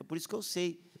grupo, né? Então, por isso que eu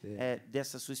sei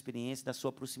dessa sua experiência, da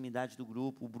sua proximidade do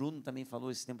grupo. O Bruno também falou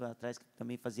esse tempo atrás que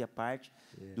também fazia parte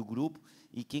do grupo.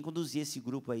 E quem conduzia esse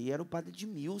grupo aí era o padre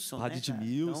Edmilson, Padre né,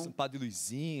 Edmilson, então, padre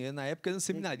Luizinho, na época eram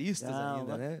seminaristas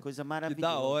ainda, né? Coisa maravilhosa. Que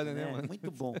da hora, né, mano?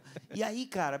 Muito bom. E aí,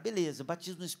 cara, beleza,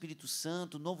 batismo no Espírito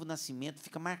Santo, novo nascimento,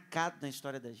 fica marcado na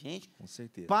história da gente. Com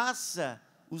certeza. Passa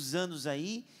os anos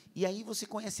aí, e aí você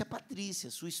conhece a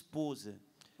Patrícia, sua esposa.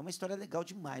 É uma história legal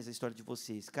demais a história de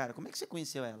vocês. Cara, como é que você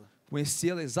conheceu ela? Conheci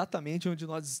ela exatamente onde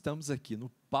nós estamos aqui, no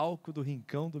palco do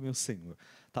Rincão do Meu Senhor.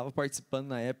 Estava participando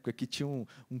na época que tinha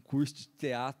um curso de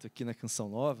teatro aqui na Canção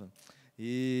Nova,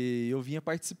 e eu vinha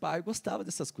participar, eu gostava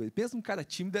dessas coisas. Pensa um cara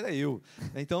tímido, era eu.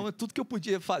 Então, tudo que eu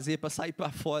podia fazer para sair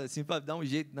para fora, assim, para dar um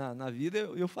jeito na vida,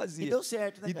 eu fazia. E deu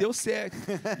certo, né, E deu certo.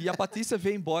 E a Patrícia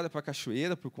veio embora para a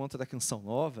Cachoeira por conta da Canção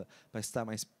Nova, para estar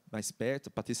mais perto.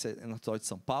 A Patrícia é natural de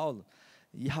São Paulo.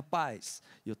 E, rapaz,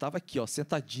 eu estava aqui, ó,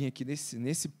 sentadinho aqui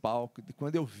nesse palco, e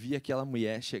quando eu vi aquela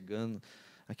mulher chegando,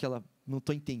 aquela não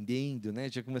tô entendendo, né?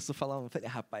 Já começou a falar, eu falei,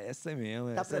 rapaz, essa é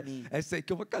mesmo. Tá pra mim. Essa aí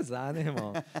que eu vou casar, né,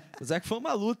 irmão? Apesar que foi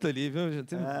uma luta ali, viu? Já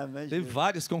teve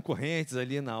vários concorrentes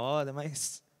ali na hora,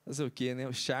 mas fazer o quê, né?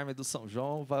 O charme do São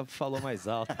João falou mais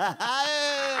alto.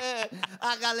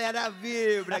 A galera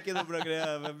vibra aqui no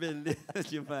programa, beleza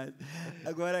demais.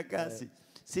 Agora, Cássio,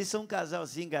 vocês são um casal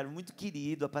assim, cara, muito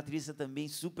querido. A Patrícia também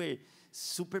super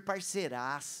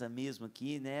parceiraça mesmo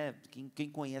aqui, né? Quem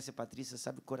conhece a Patrícia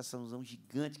sabe o coraçãozão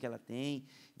gigante que ela tem.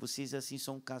 Vocês, assim,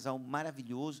 são um casal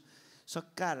maravilhoso. Só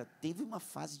que, cara, teve uma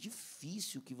fase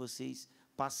difícil que vocês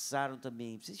passaram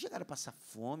também. Vocês chegaram a passar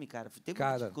fome, cara? Teve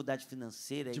uma dificuldade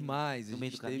financeira aí demais. no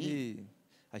meio do caminho?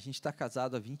 A gente está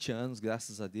casado há 20 anos,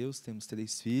 graças a Deus. Temos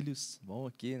 3 filhos. Bom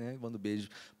aqui, né? Mando um beijo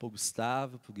para o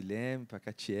Gustavo, para o Guilherme, para a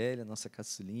Catiele, a nossa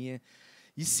caçulinha.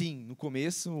 E sim, no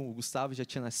começo o Gustavo já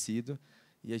tinha nascido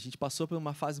e a gente passou por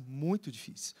uma fase muito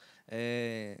difícil.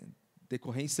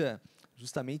 Decorrência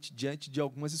justamente diante de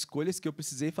algumas escolhas que eu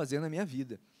precisei fazer na minha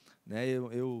vida. Né?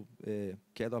 Eu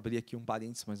quero abrir aqui um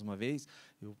parênteses mais uma vez.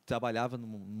 Eu trabalhava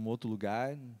num outro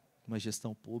lugar, numa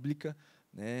gestão pública,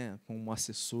 né, como um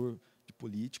assessor de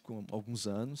político há alguns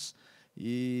anos,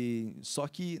 e só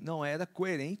que não era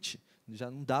coerente, já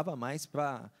não dava mais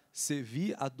para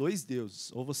servir a 2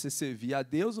 deuses, ou você servia a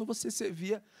Deus ou você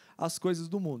servia as coisas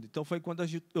do mundo. Então foi quando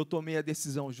eu tomei a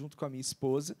decisão junto com a minha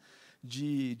esposa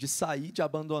de sair, de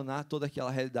abandonar toda aquela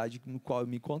realidade no qual eu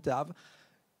me encontrava.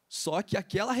 Só que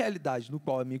aquela realidade no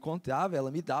qual eu me encontrava,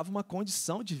 ela me dava uma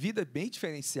condição de vida bem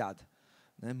diferenciada,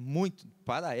 né? Muito,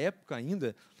 para a época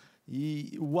ainda.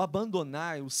 E o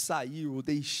abandonar, o sair, o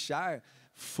deixar,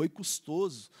 foi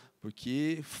custoso,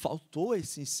 porque faltou o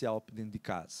essencial dentro de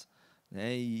casa,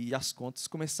 né? E as contas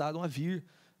começaram a vir,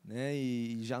 né?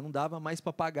 E já não dava mais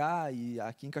para pagar, e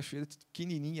aqui em Cachoeira,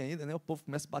 pequenininha ainda, né? O povo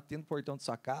começa a bater no portão da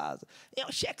sua casa,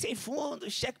 o cheque sem fundo,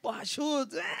 cheque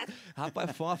borrachudo.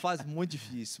 Rapaz, foi uma fase muito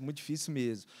difícil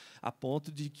mesmo, a ponto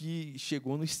de que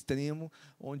chegou no extremo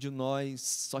onde nós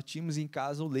só tínhamos em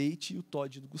casa o leite e o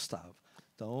Toddy do Gustavo.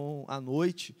 Então, à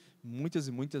noite, muitas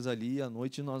e muitas ali, à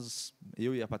noite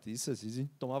eu e a Patrícia, às vezes a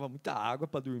gente tomava muita água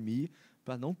para dormir,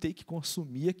 para não ter que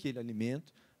consumir aquele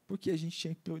alimento, porque a gente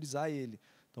tinha que priorizar ele.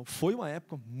 Então, foi uma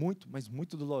época muito, mas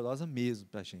muito dolorosa mesmo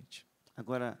para a gente.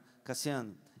 Agora,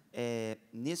 Cassiano,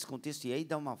 nesse contexto, e aí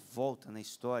dá uma volta na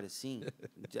história, assim,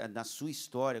 na sua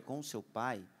história com o seu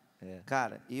pai,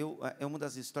 cara, é uma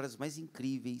das histórias mais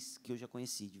incríveis que eu já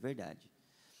conheci, de verdade.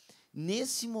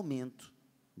 Nesse momento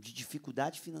de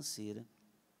dificuldade financeira,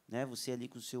 né, você ali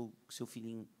com o seu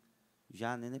filhinho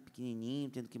já, né, pequenininho,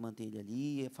 tendo que manter ele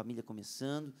ali, a família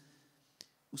começando,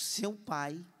 o seu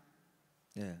pai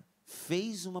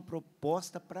fez uma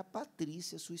proposta para a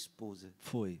Patrícia, sua esposa.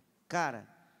 Foi. Cara,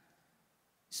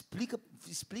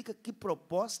 explica que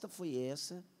proposta foi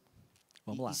essa.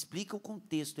 Vamos lá. Explica o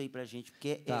contexto aí para a gente,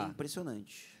 porque é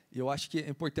impressionante. Eu acho que é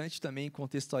importante também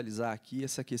contextualizar aqui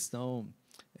essa questão.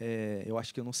 Eu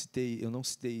acho que eu não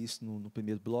citei isso no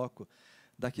primeiro bloco,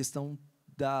 da questão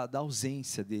da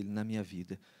ausência dele na minha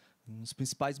vida. Nos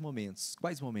principais momentos.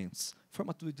 Quais momentos?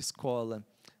 Formatura de escola,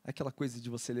 aquela coisa de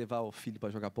você levar o filho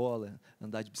para jogar bola,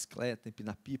 andar de bicicleta,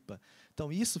 empinar pipa.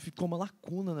 Então, isso ficou uma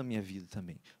lacuna na minha vida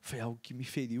também. Foi algo que me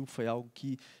feriu, foi algo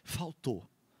que faltou,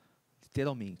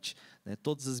 literalmente. Né?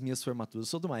 Todas as minhas formaturas. Eu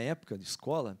sou de uma época de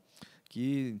escola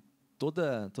que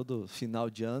todo final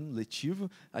de ano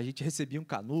letivo, a gente recebia um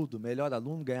canudo, o melhor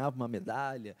aluno ganhava uma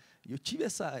medalha. E eu tive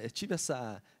essa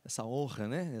honra,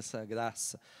 né? Essa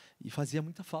graça. E fazia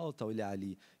muita falta olhar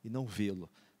ali e não vê-lo,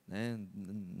 né?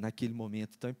 Naquele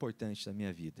momento tão importante da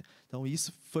minha vida. Então,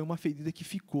 isso foi uma ferida que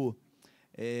ficou.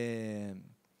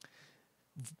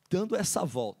 Dando essa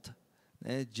volta,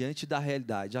 né, diante da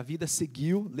realidade. A vida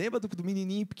seguiu. Lembra do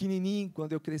menininho, pequenininho,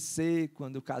 quando eu crescer,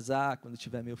 quando eu casar, quando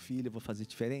tiver meu filho, eu vou fazer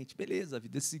diferente? Beleza, a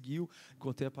vida seguiu.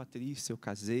 Encontrei a Patrícia, eu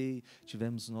casei,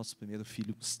 tivemos o nosso primeiro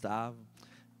filho, Gustavo,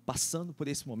 passando por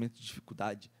esse momento de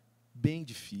dificuldade bem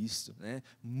difícil, né,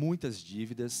 muitas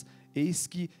dívidas. Eis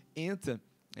que entra,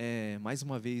 mais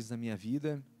uma vez na minha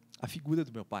vida, a figura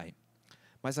do meu pai.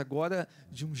 Mas agora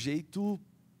de um jeito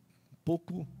um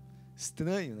pouco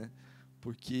estranho, né?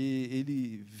 Porque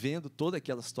ele, vendo toda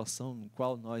aquela situação no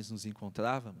qual nós nos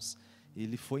encontrávamos,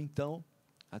 ele foi então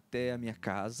até a minha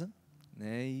casa,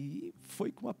 né, e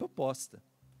foi com uma proposta.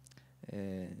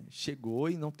 Chegou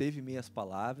e não teve meias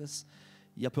palavras,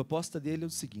 e a proposta dele é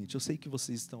o seguinte: eu sei que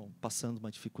vocês estão passando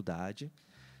uma dificuldade,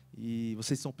 e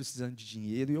vocês estão precisando de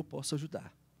dinheiro e eu posso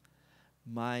ajudar.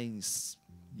 Mas,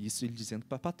 isso ele dizendo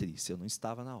para a Patrícia, eu não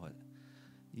estava na hora.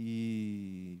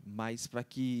 Mas para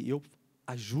que eu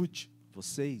ajude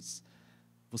vocês,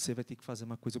 você vai ter que fazer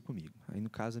uma coisa comigo. Aí, no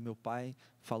caso, é meu pai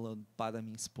falando para a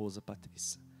minha esposa,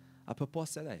 Patrícia. A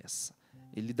proposta era essa.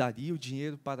 Ele daria o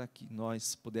dinheiro para que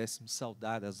nós pudéssemos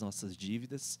saldar as nossas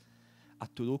dívidas, a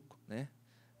troco, né,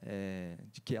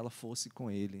 de que ela fosse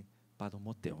com ele para o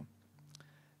motel.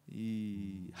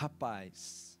 E,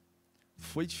 rapaz,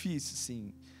 foi difícil,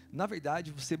 assim. Na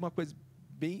verdade, você uma coisa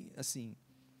bem, assim,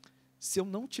 se eu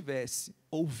não tivesse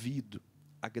ouvido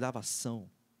a gravação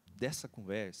dessa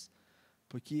conversa,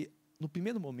 porque no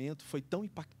primeiro momento foi tão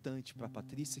impactante para a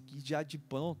Patrícia que já de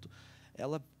pronto,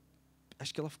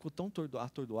 acho que ela ficou tão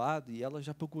atordoada e ela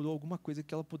já procurou alguma coisa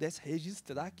que ela pudesse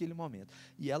registrar aquele momento.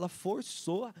 E ela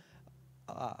forçou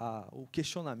o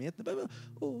questionamento.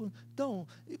 Então,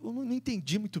 eu não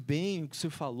entendi muito bem o que o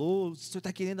senhor falou, o senhor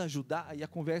está querendo ajudar? E a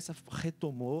conversa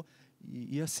retomou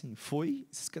e assim, foi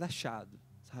escrachado,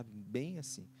 sabe? Bem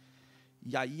assim.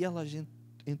 E aí ela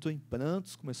entrou em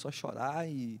prantos, começou a chorar,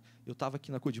 e eu estava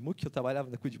aqui na Codimuc, eu trabalhava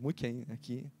na Codimuc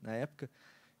aqui na época,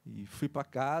 e fui para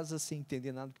casa sem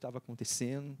entender nada do que estava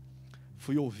acontecendo,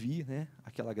 fui ouvir, né,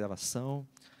 aquela gravação.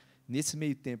 Nesse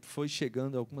meio tempo, foi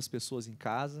chegando algumas pessoas em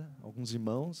casa, alguns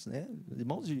irmãos, né,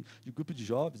 irmãos de grupo de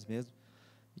jovens mesmo,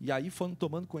 e aí foram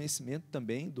tomando conhecimento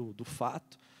também do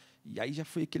fato, e aí já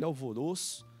foi aquele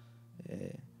alvoroço.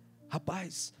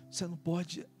 Rapaz, você não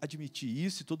pode admitir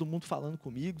isso, e todo mundo falando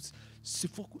comigo, se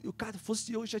o cara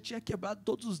fosse eu, já tinha quebrado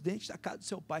todos os dentes da casa do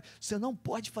seu pai, você não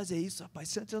pode fazer isso, rapaz,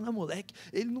 você entra na moleque,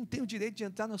 ele não tem o direito de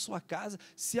entrar na sua casa,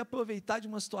 se aproveitar de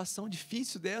uma situação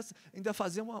difícil dessa, ainda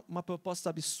fazer uma proposta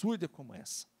absurda como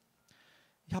essa.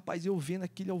 E, rapaz, eu vendo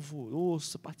aquele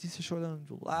alvoroço, a Patrícia chorando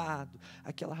de um lado,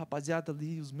 aquela rapaziada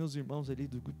ali, os meus irmãos ali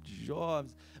do grupo de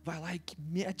jovens, vai lá e que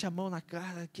mete a mão na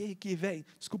cara, que velho,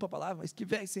 desculpa a palavra, mas que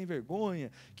velho sem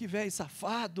vergonha, que velho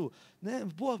safado, né?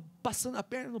 Pô, passando a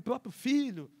perna no próprio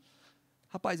filho.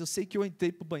 Rapaz, eu sei que eu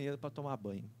entrei para o banheiro para tomar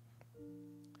banho.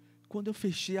 Quando eu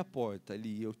fechei a porta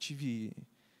ali, eu tive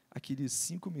aqueles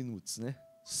 5 minutos, né?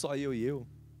 Só eu e eu.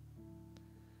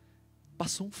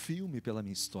 Passou um filme pela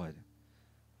minha história.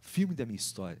 Filme da minha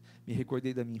história. Me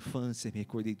recordei da minha infância, me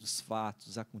recordei dos fatos,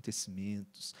 dos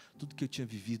acontecimentos, tudo que eu tinha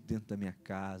vivido dentro da minha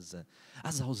casa,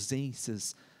 as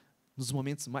ausências nos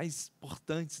momentos mais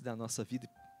importantes da nossa vida,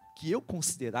 que eu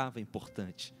considerava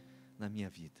importante na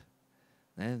minha vida,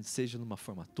 né? Seja numa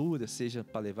formatura, seja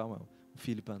para levar um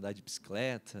filho para andar de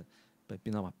bicicleta, para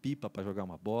empinar uma pipa, para jogar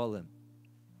uma bola.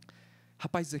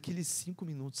 Rapaz, aqueles 5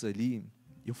 minutos ali,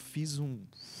 eu fiz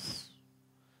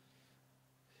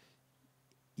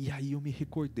E aí eu me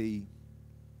recordei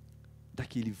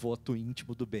daquele voto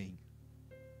íntimo do bem,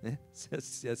 né?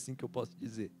 Se é assim que eu posso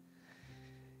dizer.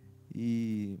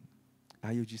 E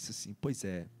aí eu disse assim, pois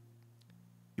é,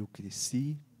 eu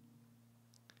cresci,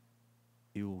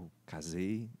 eu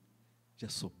casei, já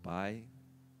sou pai,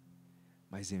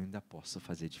 mas eu ainda posso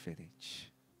fazer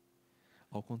diferente.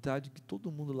 Ao contrário de que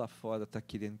todo mundo lá fora está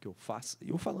querendo que eu faça,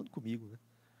 eu falando comigo, né?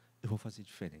 Eu vou fazer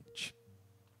diferente.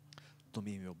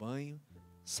 Tomei meu banho,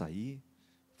 saí,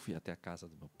 fui até a casa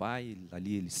do meu pai,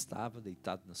 ali ele estava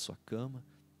deitado na sua cama,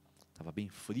 estava bem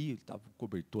frio, ele estava com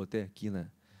cobertor até aqui,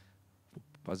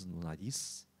 quase no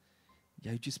nariz. E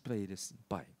aí eu disse para ele assim,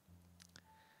 pai,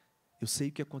 eu sei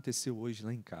o que aconteceu hoje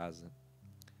lá em casa,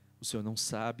 o senhor não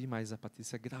sabe, mas a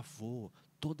Patrícia gravou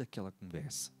toda aquela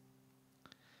conversa.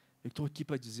 Eu estou aqui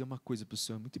para dizer uma coisa para o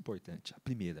senhor muito importante. A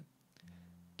primeira,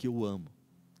 que eu amo.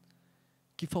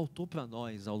 Que faltou para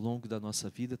nós ao longo da nossa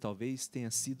vida talvez tenha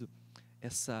sido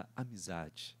essa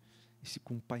amizade, esse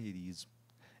companheirismo,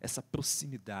 essa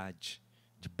proximidade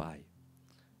de pai,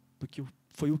 porque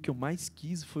foi o que eu mais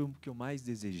quis, foi o que eu mais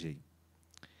desejei.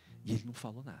 E ele não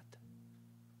falou nada,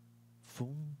 foi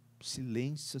um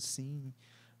silêncio assim,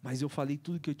 mas eu falei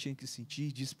tudo que eu tinha que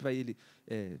sentir, disse para ele,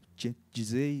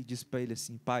 disse para ele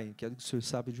assim, pai, quero que o senhor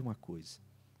saiba de uma coisa,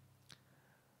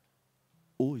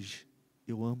 hoje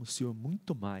eu amo o Senhor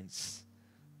muito mais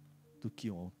do que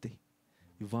ontem.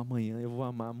 Amanhã eu vou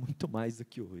amar muito mais do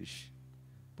que hoje.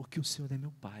 Porque o Senhor é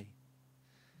meu Pai.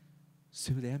 O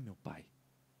Senhor é meu Pai.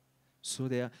 O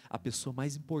Senhor é a pessoa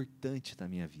mais importante da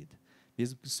minha vida.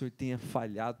 Mesmo que o Senhor tenha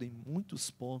falhado em muitos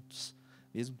pontos,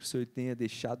 mesmo que o Senhor tenha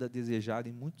deixado a desejar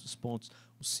em muitos pontos,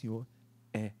 o Senhor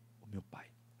é o meu Pai.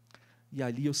 E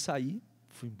ali eu saí,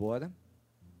 fui embora.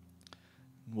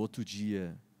 No outro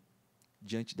dia,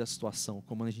 diante da situação,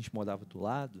 como a gente morava do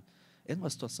lado, era uma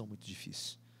situação muito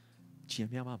difícil. Tinha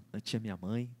minha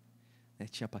mãe, né,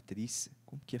 tinha a Patrícia,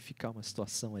 como que ia ficar uma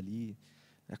situação ali,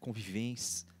 a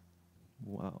convivência,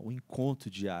 o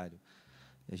encontro diário.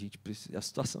 A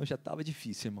situação já estava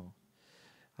difícil, irmão.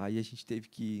 Aí a gente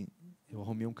eu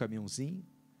arrumei um caminhãozinho,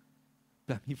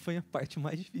 para mim foi a parte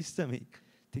mais difícil também.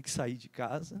 ter que sair de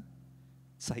casa,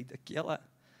 sair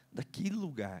daquele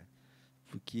lugar,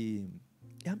 porque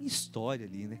é a minha história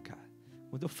ali, né, cara?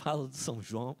 Quando eu falo de São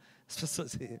João, as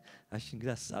pessoas acham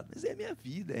engraçado, mas é a minha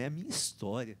vida, é a minha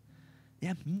história. É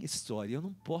a minha história, eu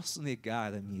não posso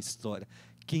negar a minha história,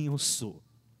 quem eu sou.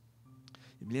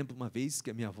 Eu me lembro uma vez que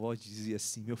a minha avó dizia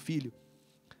assim: meu filho,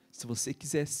 se você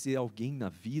quiser ser alguém na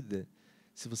vida,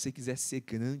 se você quiser ser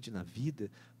grande na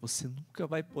vida, você nunca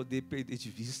vai poder perder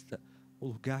de vista o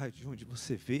lugar de onde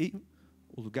você veio,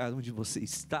 o lugar onde você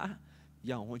está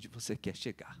e aonde você quer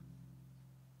chegar.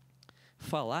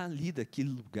 Falar ali daquele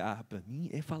lugar para mim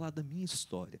é falar da minha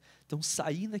história. Então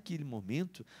sair naquele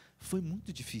momento foi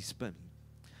muito difícil para mim,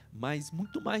 mas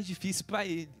muito mais difícil para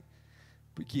ele,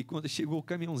 porque quando chegou o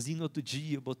caminhãozinho no outro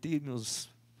dia, eu botei meus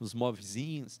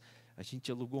móvelzinhos, a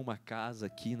gente alugou uma casa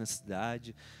aqui na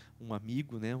cidade, um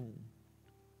amigo, né,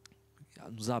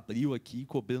 nos abriu aqui,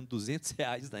 cobrando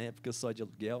R$200 na época só de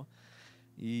aluguel,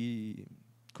 e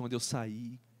quando eu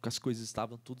saí, as coisas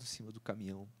estavam tudo em cima do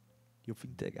caminhão, eu fui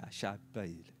entregar a chave para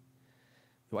ele.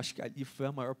 Eu acho que ali foi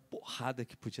a maior porrada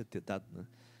que podia ter dado, né,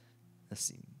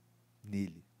 assim,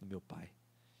 nele, no meu pai.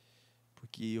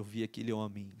 Porque eu vi aquele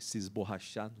homem se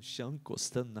esborrachar no chão,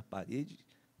 encostando na parede,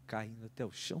 caindo até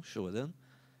o chão, chorando.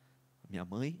 Minha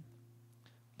mãe.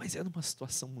 Mas era uma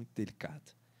situação muito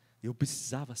delicada. Eu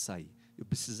precisava sair, eu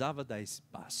precisava dar esse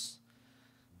passo.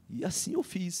 E assim eu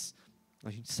fiz. A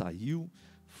gente saiu,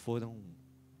 foram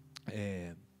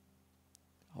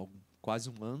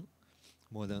quase um ano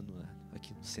morando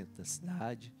aqui no centro da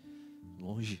cidade,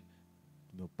 longe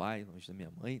do meu pai, longe da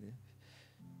minha mãe, né?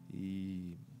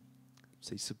 E não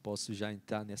sei se eu posso já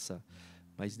entrar nessa,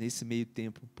 mas nesse meio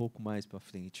tempo, um pouco mais para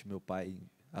frente, meu pai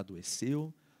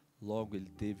adoeceu, logo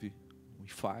ele teve um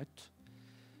infarto,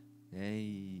 né?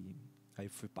 E aí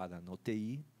fui parar na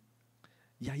UTI.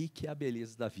 E aí que é a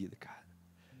beleza da vida, cara,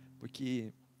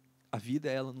 porque a vida,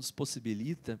 ela nos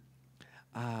possibilita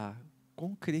a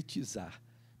concretizar,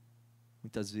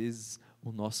 muitas vezes,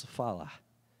 o nosso falar.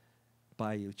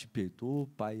 Pai, eu te perdoo,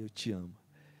 Pai, eu te amo.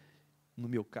 No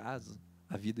meu caso,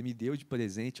 a vida me deu de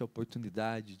presente a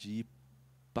oportunidade de ir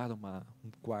para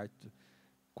um quarto,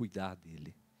 cuidar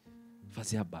dele,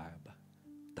 fazer a barba,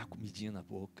 dar comidinha na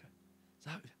boca,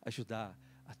 sabe? Ajudar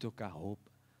a trocar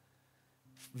roupa,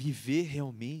 viver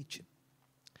realmente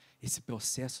esse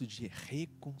processo de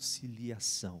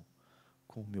reconciliação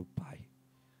com o meu pai,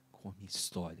 com a minha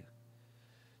história.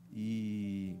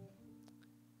 E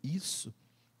isso,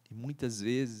 e muitas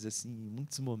vezes, assim, em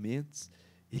muitos momentos,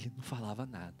 ele não falava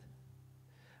nada.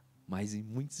 Mas em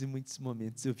muitos e muitos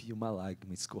momentos eu via uma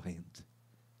lágrima escorrendo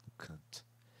no canto.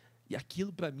 E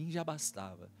aquilo para mim já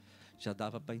bastava. Já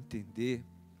dava para entender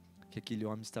que aquele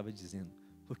homem estava dizendo: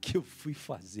 o que eu fui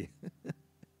fazer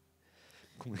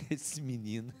com esse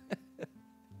menino?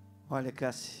 Olha,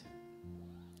 Cássio,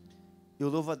 eu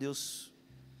louvo a Deus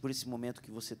por esse momento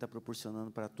que você está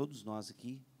proporcionando para todos nós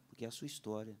aqui, porque é a sua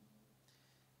história.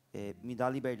 Me dá a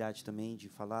liberdade também de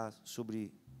falar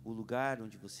sobre o lugar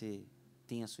onde você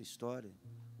tem a sua história.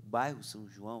 O bairro São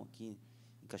João, aqui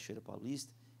em Cachoeira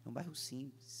Paulista, é um bairro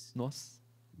simples. Nossa.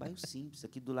 Bairro simples,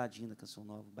 aqui do ladinho da Canção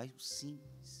Nova, bairro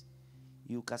simples.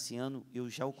 E o Cassiano, eu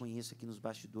já o conheço aqui nos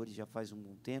bastidores, já faz um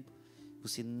bom tempo.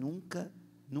 Você nunca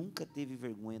teve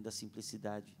vergonha da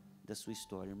simplicidade da sua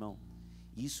história, irmão.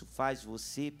 Isso faz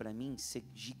você, para mim, ser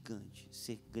gigante,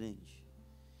 ser grande.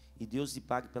 E Deus lhe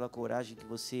pague pela coragem que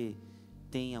você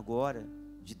tem agora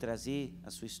de trazer a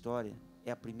sua história.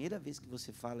 É a primeira vez que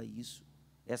você fala isso,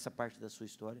 essa parte da sua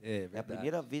história. É a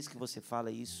primeira vez que você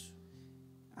fala isso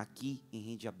aqui em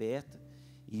rede aberta.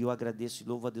 E eu agradeço e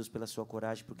louvo a Deus pela sua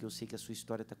coragem, porque eu sei que a sua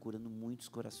história está curando muitos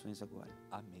corações agora.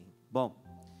 Amém. Bom,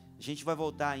 a gente vai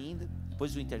voltar ainda,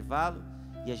 depois do intervalo,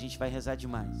 e a gente vai rezar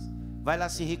demais. Vai lá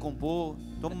se recompor,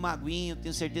 toma uma aguinha,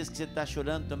 tenho certeza que você está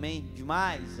chorando também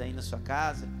demais aí na sua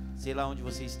casa, sei lá onde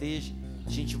você esteja, a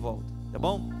gente volta, tá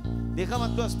bom? Derrama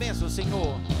as tuas bênçãos,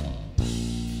 Senhor.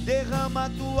 Derrama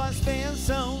as tuas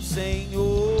bênçãos,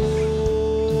 Senhor.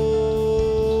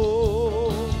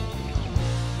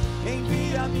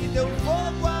 Envia-me teu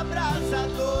fogo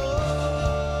abrasador.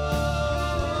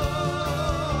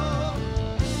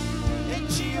 Em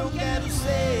ti eu quero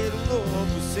ser um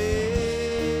novo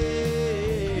ser,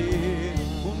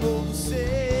 um novo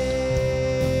ser.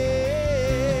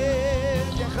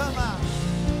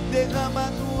 Derrama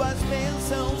tuas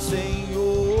bênçãos, Senhor.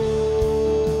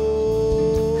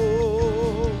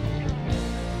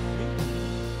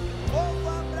 Fogo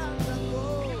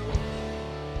abrasador.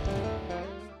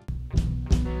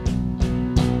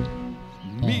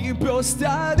 Me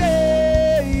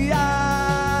prostrarei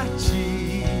a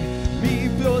ti, me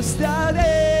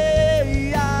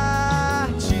prostrarei a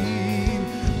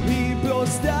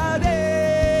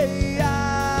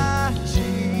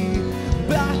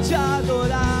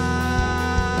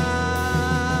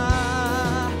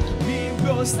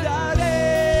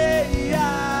prostrarei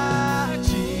a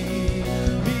ti,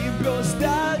 me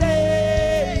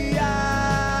prostrarei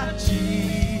a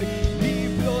ti,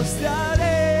 me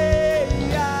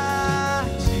prostrarei a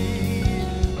ti,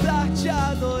 pra te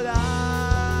adorar.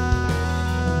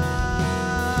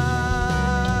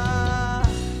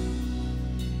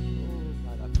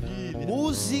 Maravilha.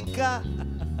 Música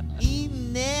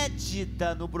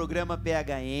inédita no programa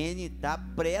PHN, tá?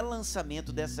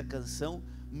 Pré-lançamento dessa canção,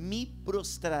 Me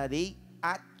Prostrarei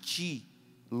a Ti.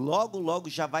 Logo, logo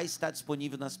já vai estar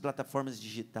disponível nas plataformas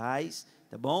digitais,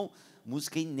 tá bom?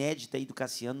 Música inédita aí do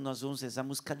Cassiano. Nós vamos rezar,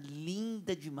 música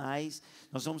linda demais.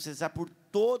 Nós vamos rezar por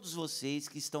todos vocês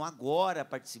que estão agora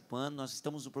participando. Nós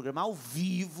estamos no programa ao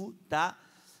vivo, tá?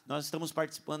 Nós estamos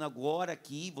participando agora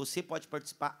aqui. Você pode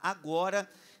participar agora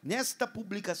nesta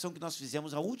publicação que nós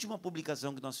fizemos, a última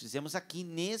publicação que nós fizemos aqui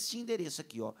neste endereço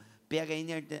aqui, ó,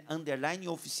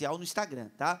 PHN_oficial no Instagram,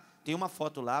 tá? Tem uma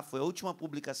foto lá, foi a última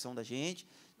publicação da gente.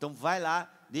 Então vai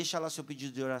lá, deixa lá seu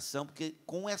pedido de oração, porque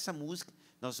com essa música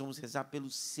nós vamos rezar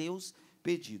pelos seus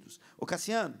pedidos. Ô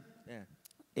Cassiano,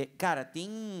 cara, tem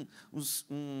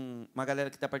uma galera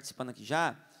que está participando aqui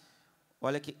já.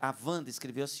 Olha que a Wanda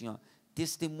escreveu assim, ó: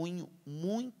 testemunho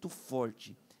muito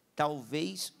forte,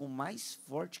 talvez o mais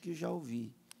forte que eu já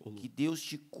ouvi. Que Deus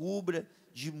te cubra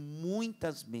de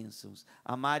muitas bênçãos.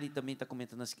 A Mari também está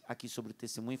comentando aqui sobre o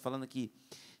testemunho, falando aqui: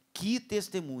 que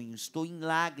testemunho, estou em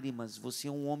lágrimas, você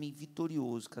é um homem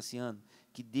vitorioso, Cassiano.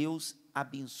 Que Deus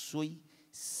abençoe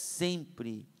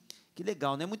sempre. Que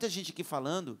legal, né? Muita gente aqui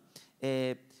falando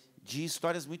de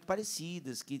histórias muito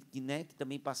parecidas, que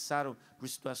também passaram por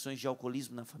situações de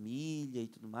alcoolismo na família e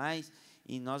tudo mais.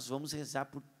 E nós vamos rezar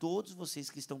por todos vocês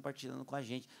que estão partilhando com a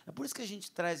gente. É por isso que a gente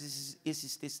traz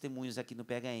esses testemunhos aqui no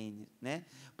PHN, né?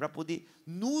 Para poder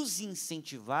nos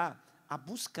incentivar a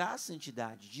buscar a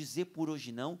santidade, dizer por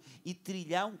hoje não e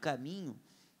trilhar um caminho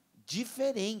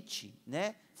diferente,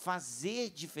 né?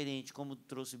 Fazer diferente, como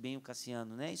trouxe bem o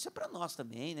Cassiano, né? Isso é para nós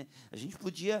também, né? A gente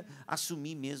podia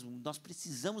assumir mesmo, nós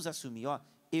precisamos assumir, ó,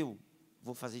 eu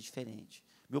vou fazer diferente.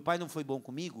 Meu pai não foi bom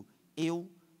comigo, eu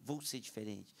vou ser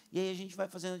diferente. E aí a gente vai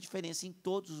fazendo a diferença em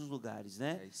todos os lugares,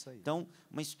 né? É isso aí. Então,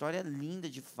 uma história linda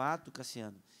de fato,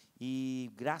 Cassiano. E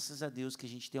graças a Deus que a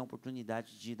gente tem a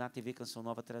oportunidade de, na TV Canção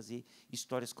Nova, trazer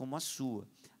histórias como a sua.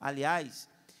 Aliás,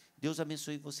 Deus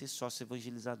abençoe você, sócio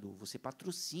evangelizador. Você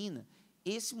patrocina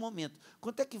esse momento.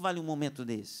 Quanto é que vale um momento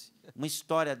desse? Uma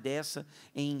história dessa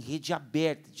em rede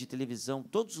aberta de televisão,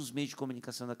 todos os meios de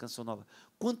comunicação da Canção Nova.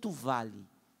 Quanto vale?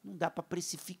 Não dá para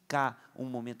precificar um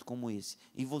momento como esse.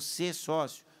 E você,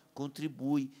 sócio,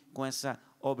 contribui com essa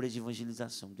obra de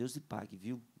evangelização. Deus lhe pague,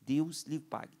 viu? Deus lhe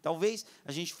pague. Talvez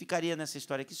a gente ficaria nessa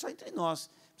história aqui só entre nós.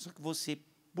 Só que você,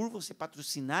 por você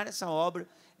patrocinar essa obra,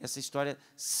 essa história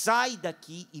sai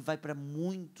daqui e vai para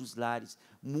muitos lares,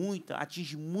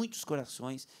 atinge muitos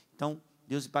corações. Então,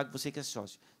 Deus lhe pague, você que é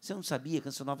sócio. Você não sabia? A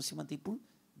Canção Nova se mantém por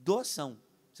doação.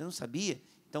 Você não sabia?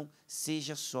 Então,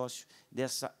 seja sócio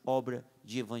dessa obra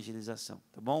de evangelização,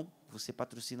 tá bom? Você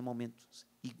patrocina momentos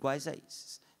iguais a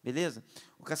esses, beleza?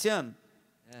 O Cassiano,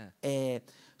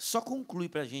 só conclui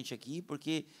para a gente aqui,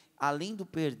 porque além do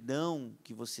perdão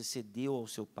que você cedeu ao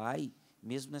seu pai,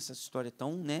 mesmo nessa história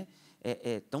tão, né,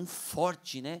 tão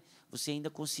forte, né, você ainda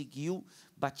conseguiu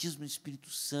batismo no Espírito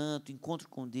Santo, encontro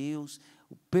com Deus,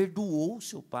 perdoou o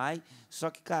seu pai. Só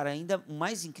que, cara, ainda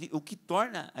mais incrível, o que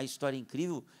torna a história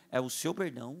incrível é o seu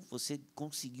perdão. Você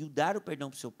conseguiu dar o perdão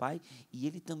para o seu pai e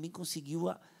ele também conseguiu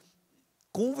a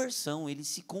conversão, ele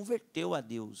se converteu a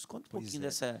Deus. Conta um pouquinho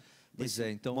desse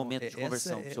então, momento de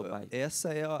conversão do seu pai.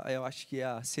 Essa eu acho que é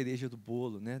a cereja do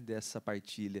bolo, né, dessa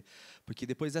partilha. Porque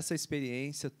depois dessa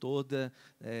experiência toda,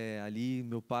 ali,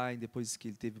 meu pai, depois que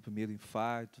ele teve o primeiro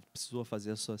infarto, precisou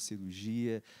fazer a sua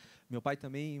cirurgia. Meu pai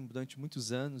também, durante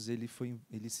muitos anos, ele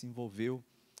se envolveu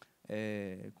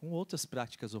com outras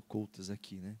práticas ocultas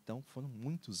aqui, né? Então, foram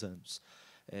muitos anos.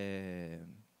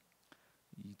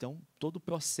 Então, todo o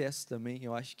processo também,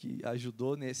 eu acho que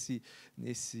ajudou nesse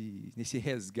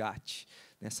resgate,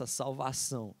 nessa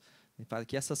salvação, para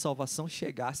que essa salvação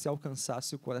chegasse e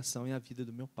alcançasse o coração e a vida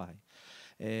do meu pai.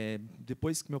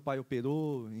 Depois que meu pai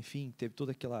operou, enfim, teve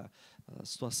toda aquela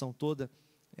situação toda,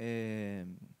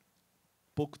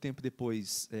 pouco tempo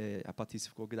depois, a Patrícia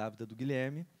ficou grávida do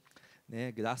Guilherme,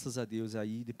 né? Graças a Deus,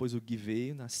 aí depois o Gui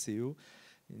veio, nasceu.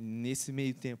 Nesse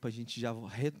meio tempo, a gente já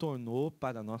retornou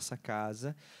para a nossa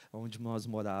casa, onde nós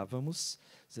morávamos.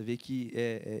 Você vê que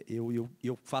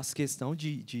eu faço questão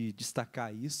de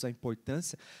destacar isso, a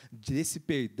importância desse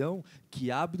perdão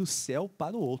que abre o céu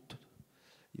para o outro.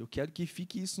 Eu quero que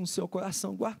fique isso no seu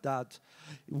coração guardado.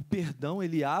 O perdão,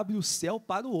 ele abre o céu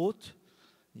para o outro.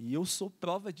 E eu sou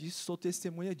prova disso, sou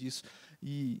testemunha disso.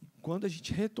 E quando a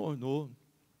gente retornou,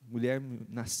 o Guilherme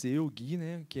nasceu, o Gui,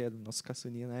 né, que era o nosso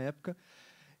caçulinha na época,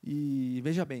 e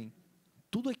veja bem,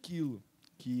 tudo aquilo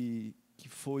que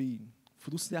foi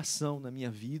frustração na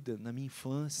minha vida, na minha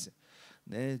infância,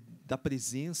 né, da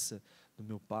presença do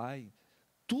meu pai,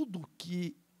 tudo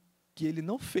que ele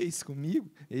não fez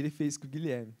comigo, ele fez com o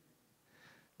Guilherme.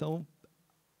 Então,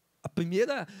 a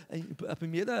primeira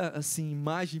assim,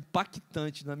 imagem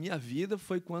impactante na minha vida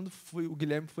foi quando o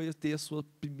Guilherme foi ter a sua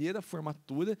primeira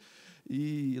formatura,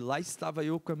 e lá estava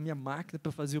eu com a minha máquina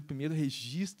para fazer o primeiro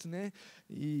registro, né?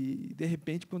 E, de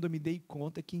repente, quando eu me dei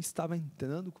conta, quem estava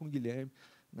entrando com o Guilherme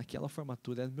naquela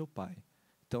formatura era meu pai.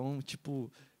 Então,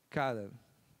 tipo, cara,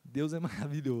 Deus é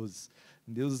maravilhoso.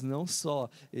 Deus não só,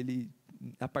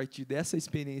 a partir dessa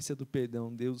experiência do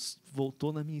perdão, Deus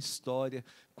voltou na minha história,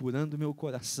 curando meu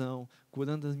coração,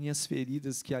 curando as minhas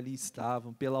feridas que ali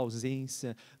estavam, pela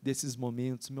ausência desses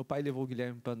momentos. Meu pai levou o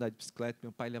Guilherme para andar de bicicleta,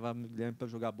 meu pai levava o Guilherme para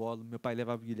jogar bola, meu pai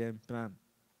levava o Guilherme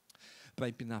para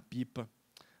empinar pipa.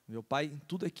 Meu pai,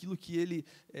 tudo aquilo que ele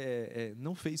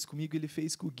não fez comigo, ele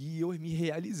fez com o Gui, e eu me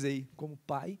realizei como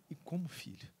pai e como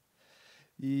filho.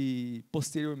 E,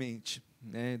 posteriormente,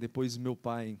 né, depois meu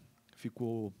pai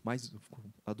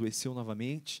adoeceu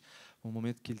novamente, um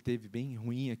momento que ele teve bem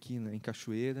ruim aqui, né, em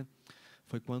Cachoeira,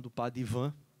 foi quando o padre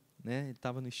Ivan, né, ele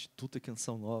estava no Instituto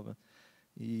Canção Nova,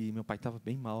 e meu pai estava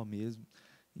bem mal mesmo,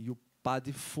 e o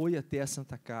padre foi até a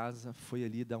Santa Casa, foi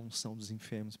ali dar a unção dos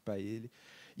enfermos para ele,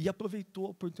 e aproveitou a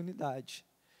oportunidade,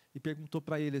 e perguntou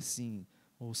para ele assim: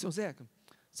 ô, seu Zeca,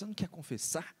 você não quer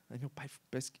confessar? Aí meu pai,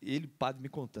 parece que ele, o padre me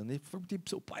contando, ele perguntei para o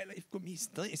seu pai, lá ele ficou meio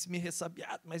estranho, meio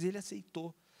ressabiado, mas ele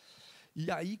aceitou. E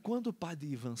aí, quando o padre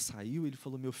Ivan saiu, ele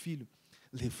falou: meu filho,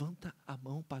 levanta a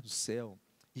mão para o céu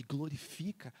e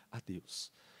glorifica a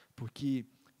Deus. Porque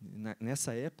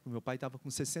nessa época, meu pai estava com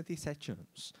 67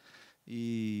 anos.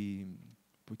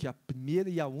 Porque a primeira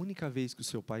e a única vez que o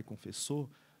seu pai confessou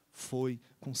foi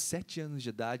com 7 anos de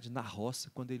idade, na roça,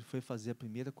 quando ele foi fazer a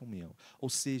primeira comunhão. Ou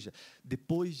seja,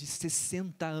 depois de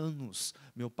 60 anos,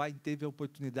 meu pai teve a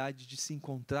oportunidade de se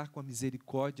encontrar com a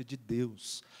misericórdia de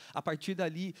Deus. A partir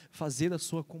dali, fazer a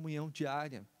sua comunhão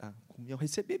diária, a comunhão,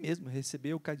 receber a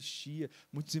Eucaristia,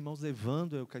 muitos irmãos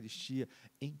levando a Eucaristia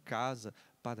em casa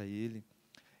para ele.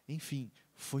 Enfim,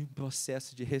 foi um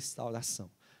processo de restauração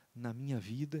na minha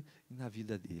vida e na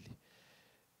vida dele.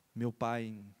 Meu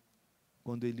pai,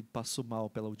 quando ele passou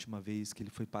mal pela última vez que ele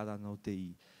foi parar na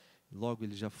UTI, logo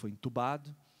ele já foi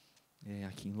entubado,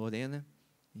 aqui em Lorena,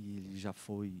 e ele já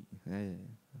ficou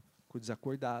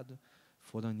desacordado.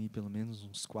 Foram ali pelo menos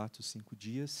uns 4, 5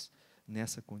 dias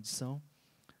nessa condição,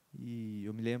 e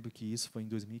eu me lembro que isso foi em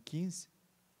 2015,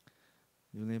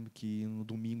 eu lembro que no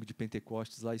domingo de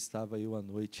Pentecostes, lá estava eu à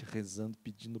noite rezando,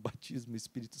 pedindo o batismo do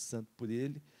Espírito Santo por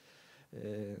ele,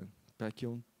 para que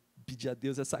eu pedir a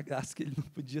Deus essa graça, que ele não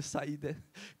podia sair,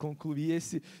 concluir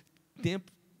esse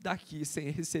tempo daqui sem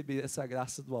receber essa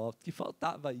graça do alto, que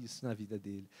faltava isso na vida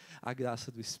dele, a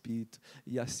graça do Espírito,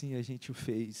 e assim a gente o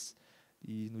fez.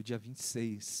 E no dia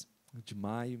 26 de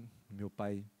maio, meu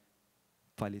pai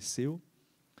faleceu,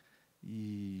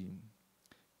 e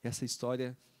essa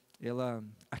história, ela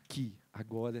aqui,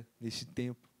 agora, nesse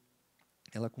tempo,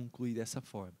 ela conclui dessa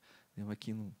forma. Eu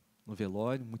aqui no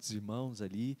velório, muitos irmãos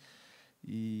ali,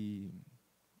 e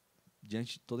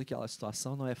diante de toda aquela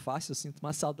situação, não é fácil, eu sinto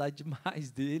uma saudade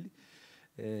demais dele.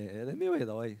 Era meu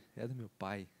herói, era meu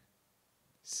pai.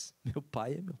 Meu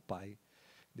pai é meu pai,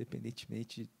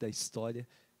 independentemente da história,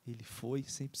 ele foi e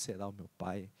sempre será o meu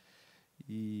pai.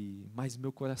 Mas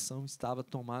meu coração estava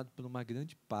tomado por uma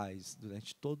grande paz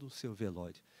durante todo o seu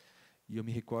velório. E eu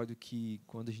me recordo que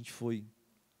quando a gente foi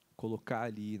colocar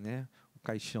ali, né, o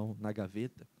caixão na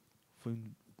gaveta, foi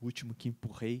o último que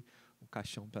empurrei o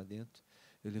caixão para dentro,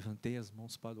 eu levantei as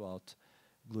mãos para o alto,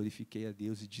 glorifiquei a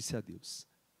Deus e disse a Deus: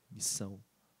 missão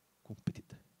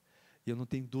cumprida. E eu não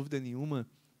tenho dúvida nenhuma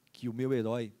que o meu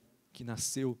herói, que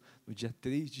nasceu no dia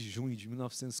 3 de junho de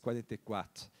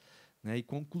 1944, né, e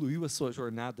concluiu a sua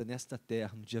jornada nesta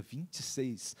terra no dia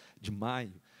 26 de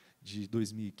maio de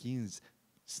 2015,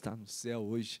 está no céu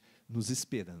hoje, nos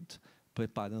esperando,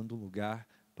 preparando um lugar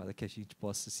para que a gente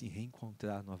possa se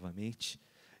reencontrar novamente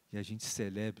e a gente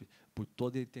celebre por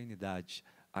toda a eternidade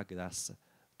a graça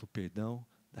do perdão,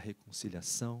 da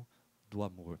reconciliação, do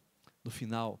amor. No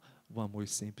final, o amor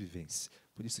sempre vence.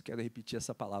 Por isso, quero repetir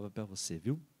essa palavra para você,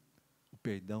 viu? O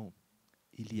perdão,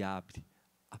 ele abre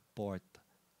a porta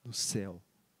do céu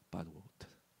para o outro.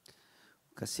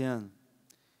 Cassiano,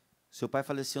 seu pai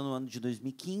faleceu no ano de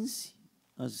 2015,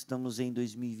 nós estamos em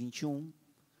 2021,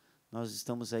 Nós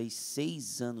estamos aí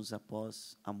 6 anos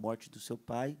após a morte do seu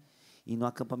pai e no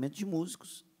acampamento de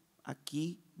músicos,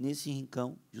 aqui nesse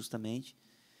rincão, justamente,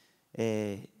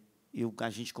 a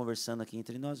gente conversando aqui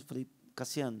entre nós, eu falei,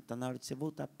 Cassiano, está na hora de você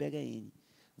voltar para PHN.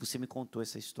 Você me contou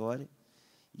essa história,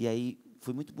 e aí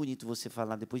foi muito bonito você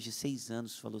falar, depois de 6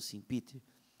 anos, falou assim, Peter,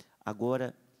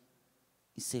 agora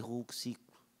encerrou o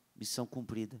ciclo, missão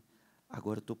cumprida,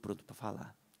 agora eu estou pronto para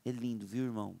falar. É lindo, viu,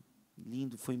 irmão?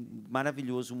 Lindo, foi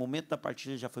maravilhoso. O momento da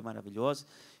partilha já foi maravilhoso.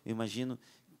 Eu imagino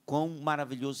quão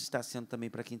maravilhoso está sendo também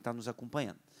para quem está nos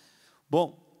acompanhando.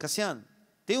 Bom, Cassiano,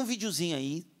 tem um videozinho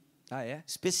aí,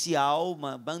 especial,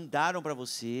 mandaram para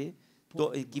você,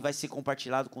 que vai ser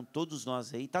compartilhado com todos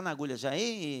nós aí. Está na agulha já,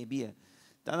 hein, Bia?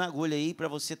 Está na agulha aí para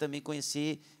você também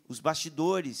conhecer os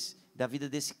bastidores da vida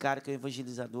desse cara que é um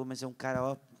evangelizador, mas é um cara,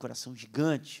 ó, um coração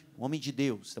gigante, um homem de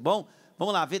Deus, tá bom?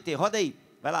 Vamos lá, VT, roda aí,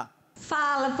 vai lá.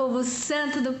 Fala, povo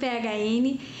santo do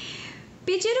PHN.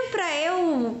 Pediram para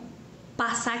eu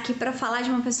passar aqui para falar de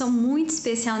uma pessoa muito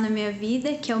especial na minha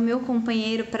vida, que é o meu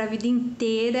companheiro para a vida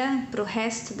inteira, para o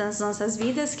resto das nossas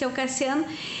vidas, que é o Cassiano.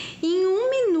 E em 1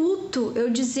 minuto eu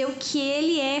dizer o que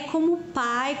ele é como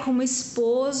pai, como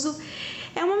esposo.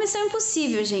 É uma missão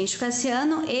impossível, gente. O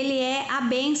Cassiano, ele é a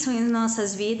bênção em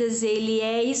nossas vidas. Ele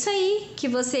é isso aí que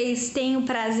vocês têm o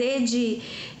prazer de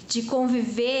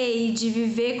conviver e de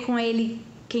viver com ele,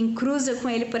 quem cruza com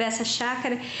ele por essa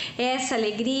chácara, essa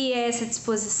alegria, essa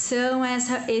disposição,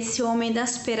 esse homem da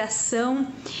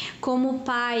superação. Como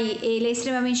pai, ele é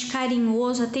extremamente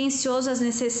carinhoso, atencioso às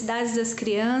necessidades das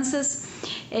crianças,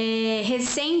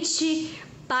 recente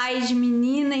pai de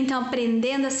menina, então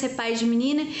aprendendo a ser pai de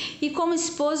menina, e como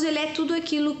esposo ele é tudo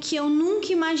aquilo que eu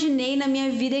nunca imaginei na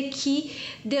minha vida que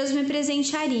Deus me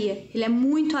presentearia. Ele é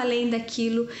muito além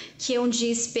daquilo que eu um dia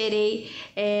esperei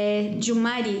de um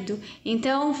marido.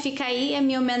 Então fica aí a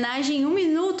minha homenagem em 1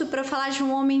 minuto para falar de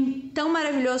um homem tão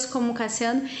maravilhoso como o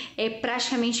Cassiano. É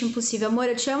praticamente impossível. Amor,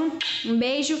 eu te amo, um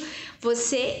beijo,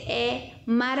 você é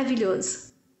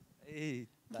maravilhoso.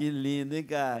 Eita. Que lindo, hein,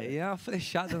 cara? Aí é uma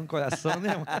flechada no coração, né,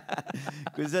 irmão?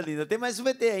 Coisa linda. Tem mais um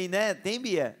VT aí, né? Tem,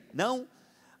 Bia? Não?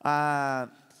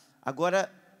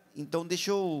 Agora, então,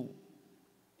 deixa eu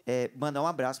mandar um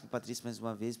abraço para Patrícia mais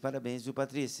uma vez. Parabéns, viu,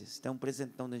 Patrícia? Você tem um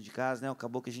presentão dentro de casa, né?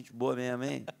 Acabou que a gente boa mesmo,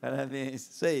 hein? Parabéns.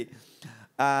 Isso aí.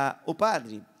 Ô,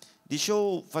 padre, deixa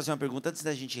eu fazer uma pergunta antes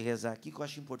da gente rezar aqui, que eu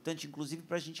acho importante, inclusive,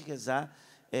 para a gente rezar...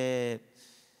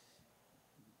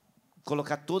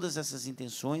 colocar todas essas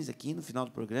intenções aqui no final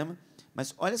do programa.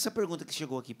 Mas olha essa pergunta que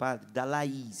chegou aqui, padre, da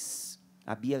Laís.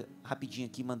 A Bia, rapidinho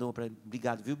aqui, mandou para...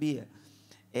 Obrigado, viu, Bia?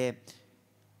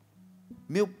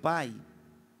 Meu pai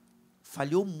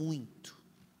falhou muito.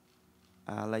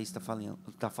 A Laís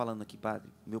está falando aqui, padre.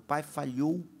 Meu pai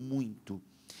falhou muito.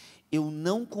 Eu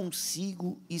não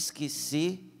consigo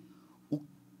esquecer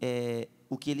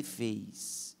o que ele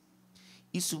fez.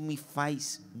 Isso me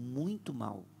faz muito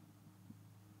mal.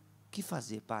 O que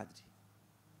fazer, padre?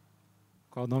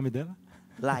 Qual o nome dela?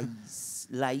 Laís.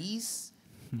 Laís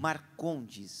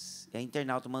Marcondes. A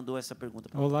internauta mandou essa pergunta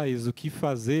para Ô, Laís, o que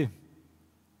fazer?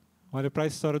 Olha para a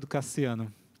história do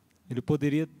Cassiano. Ele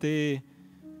poderia ter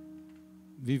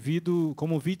vivido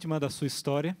como vítima da sua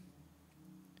história.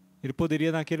 Ele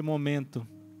poderia, naquele momento,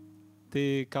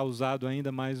 ter causado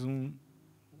ainda mais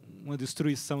uma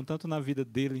destruição, tanto na vida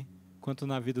dele, quanto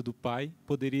na vida do pai.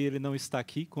 Poderia ele não estar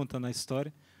aqui, contando a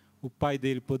história. O pai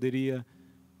dele poderia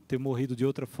ter morrido de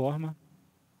outra forma,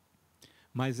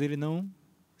 mas ele não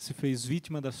se fez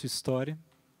vítima da sua história,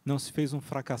 não se fez um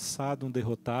fracassado, um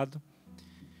derrotado.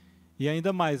 E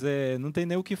ainda mais, não tem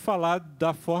nem o que falar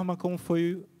da forma como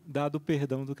foi dado o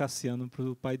perdão do Cassiano para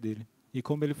o pai dele. E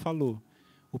como ele falou,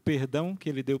 o perdão que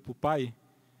ele deu para o pai,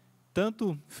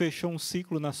 tanto fechou um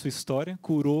ciclo na sua história,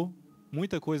 curou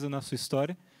muita coisa na sua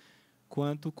história,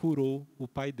 quanto curou o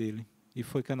pai dele. E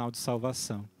foi canal de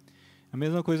salvação. A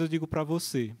mesma coisa eu digo para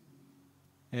você.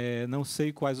 Não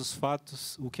sei quais os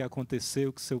fatos, o que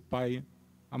aconteceu, que seu pai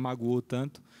amagoou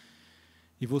tanto.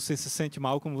 E você se sente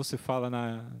mal, como você fala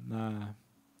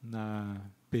na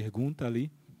pergunta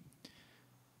ali.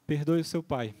 Perdoe o seu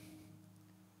pai.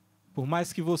 Por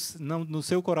mais que você no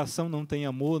seu coração não tenha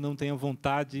amor, não tenha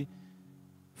vontade,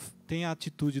 tenha a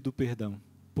atitude do perdão.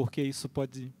 Porque isso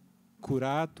pode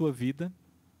curar a tua vida,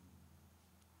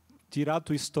 tirar a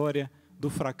tua história do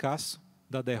fracasso,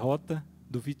 da derrota,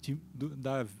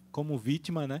 como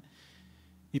vítima, né?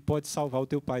 E pode salvar o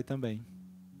teu pai também.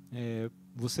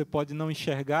 Você pode não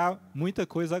enxergar muita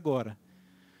coisa agora,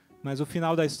 mas o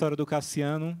final da história do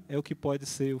Cassiano é o que pode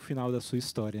ser o final da sua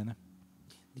história, né?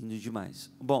 Lindo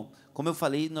demais. Bom, como eu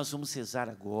falei, nós vamos rezar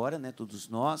agora, né? Todos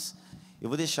nós. Eu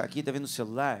vou deixar aqui, tá vendo o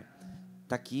celular?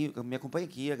 tá aqui, me acompanha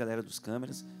aqui, a galera dos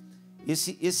câmeras.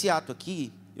 Esse ato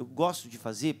aqui, eu gosto de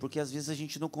fazer, porque às vezes a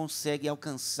gente não consegue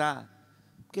alcançar,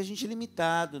 porque a gente é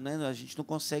limitado, né? A gente não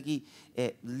consegue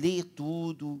ler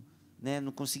tudo, né?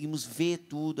 Não conseguimos ver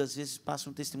tudo, às vezes passa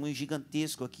um testemunho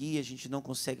gigantesco aqui, a gente não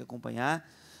consegue acompanhar,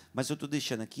 mas eu estou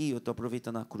deixando aqui, eu estou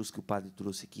aproveitando a cruz que o padre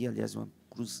trouxe aqui, aliás, uma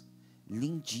cruz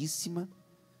lindíssima,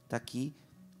 está aqui,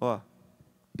 ó,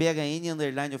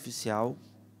 PHN _oficial,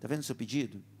 está vendo o seu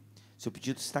pedido? Seu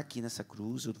pedido está aqui nessa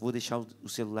cruz, eu vou deixar o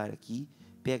celular aqui,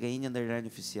 PHN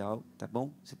 _oficial, tá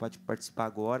bom? Você pode participar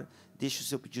agora, deixa o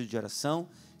seu pedido de oração,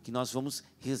 que nós vamos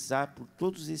rezar por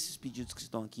todos esses pedidos que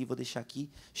estão aqui, vou deixar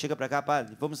aqui, chega para cá,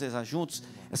 padre, vamos rezar juntos,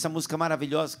 essa música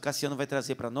maravilhosa que Cassiano vai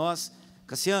trazer para nós.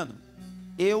 Cassiano,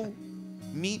 eu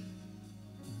me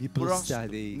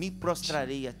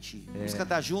prostrarei a Ti. Vamos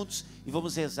cantar juntos e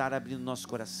vamos rezar abrindo nosso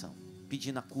coração,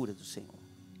 pedindo a cura do Senhor.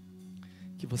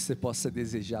 Que você possa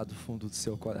desejar do fundo do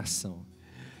seu coração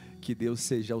que Deus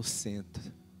seja o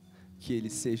centro, que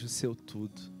Ele seja o seu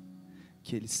tudo,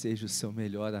 que Ele seja o seu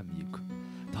melhor amigo.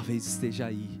 Talvez esteja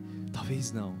aí,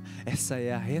 talvez não. Essa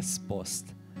é a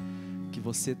resposta que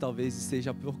você talvez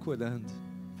esteja procurando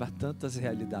para tantas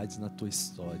realidades na tua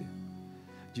história.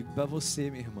 Digo para você,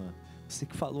 minha irmã, você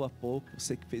que falou há pouco,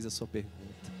 você que fez a sua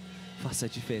pergunta, faça a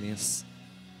diferença.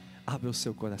 Abra o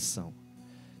seu coração.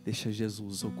 Deixa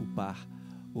Jesus ocupar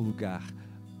o lugar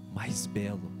mais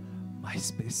belo,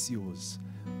 mais precioso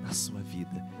na sua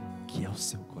vida, que é o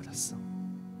seu coração.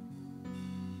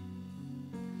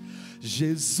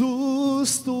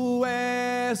 Jesus, Tu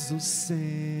és o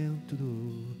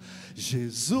centro.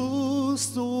 Jesus,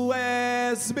 Tu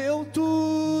és meu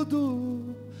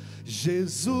tudo.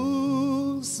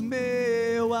 Jesus,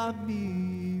 meu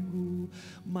amigo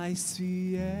mais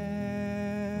fiel.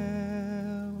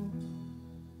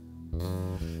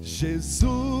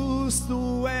 Jesus,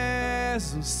 Tu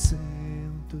és o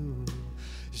centro.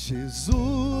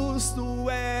 Jesus, Tu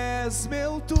és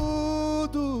meu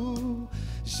tudo.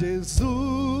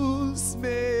 Jesus,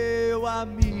 meu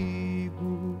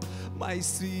amigo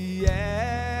mais fiel.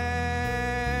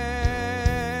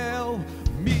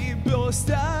 Me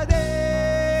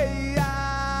prostrarei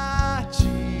a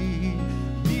Ti,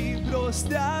 me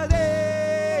prostrarei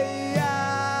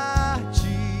a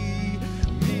Ti,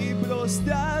 me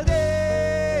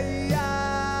prostrarei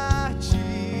a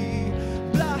Ti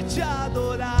pra Te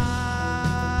adorar.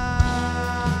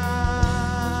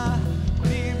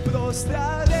 Me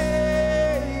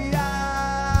prostrarei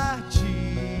a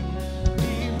Ti,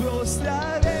 me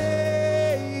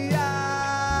prostrarei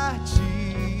a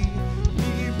Ti,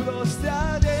 me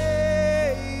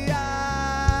prostrarei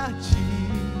a Ti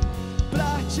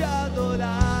pra Te adorar.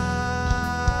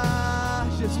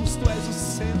 Jesus, Tu és o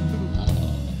centro.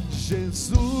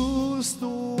 Jesus,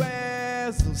 Tu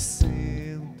és o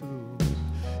centro.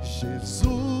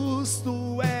 Jesus,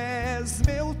 Tu és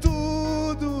meu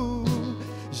tudo.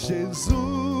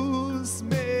 Jesus,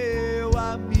 meu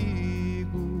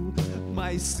amigo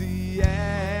mais fiel.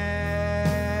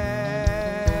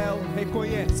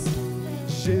 Reconhece.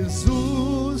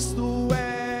 Jesus, Tu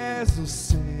és o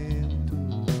centro.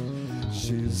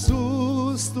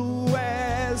 Jesus, Tu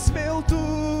és meu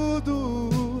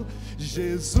tudo.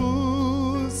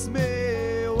 Jesus,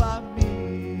 meu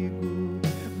amigo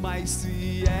mais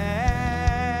fiel.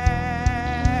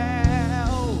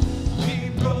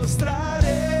 Me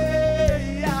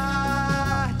prostrarei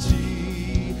a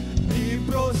Ti, me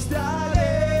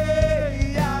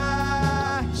prostrarei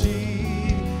a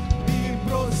Ti, me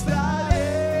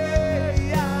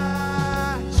prostrarei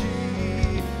a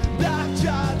Ti pra Te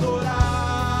adorar.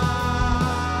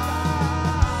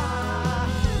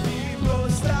 Me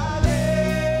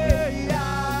prostrarei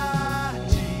a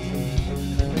Ti,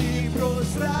 me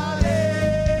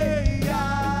prostrarei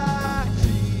a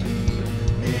Ti,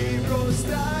 me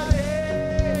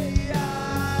prostrarei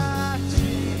a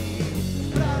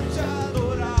Ti pra Te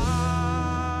adorar.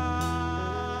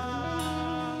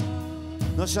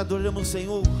 Nós Te adoramos,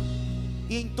 Senhor,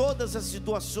 e em todas as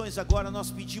situações agora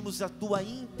nós pedimos a Tua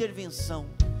intervenção.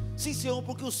 Sim, Senhor,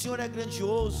 porque o Senhor é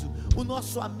grandioso, o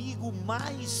nosso amigo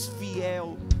mais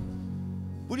fiel.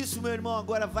 Por isso, meu irmão,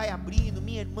 agora vai abrindo,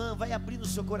 minha irmã, vai abrindo o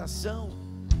seu coração.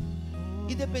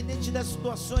 Independente das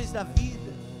situações da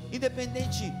vida,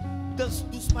 independente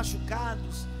dos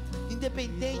machucados,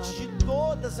 independente de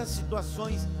todas as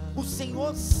situações, o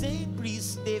Senhor sempre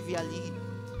esteve ali,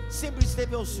 sempre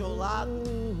esteve ao seu lado.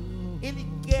 Ele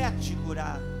quer te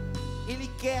curar, Ele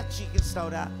quer te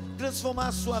restaurar, transformar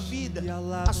a sua vida,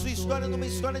 a sua história numa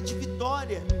história de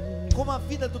vitória, como a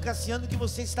vida do Cassiano que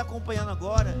você está acompanhando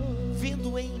agora,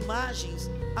 vendo em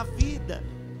imagens a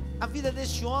vida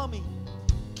deste homem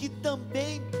que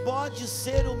também pode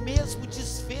ser o mesmo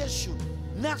desfecho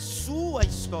na sua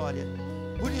história.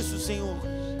 Por isso, Senhor,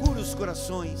 cura os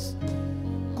corações,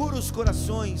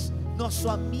 nosso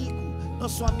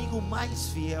amigo mais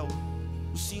fiel.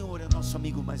 O Senhor é nosso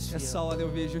amigo mais fiel. Essa hora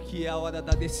eu vejo que é a hora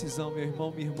da decisão, meu irmão,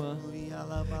 minha irmã.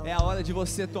 É a hora de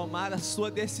você tomar a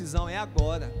sua decisão, é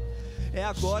agora. É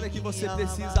agora que você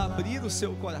precisa abrir o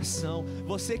seu coração.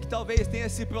 Você que talvez tenha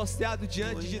se prostrado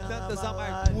diante de tantas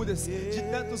amarguras, de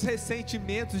tantos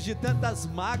ressentimentos, de tantas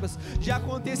mágoas, de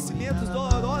acontecimentos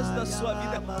dolorosos da sua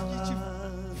vida, que te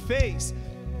fez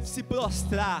se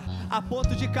prostrar a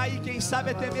ponto de cair, quem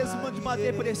sabe até mesmo de uma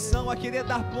depressão, a querer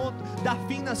dar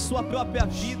fim na sua própria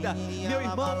vida. Meu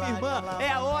irmão, minha irmã,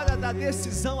 é a hora da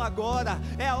decisão agora,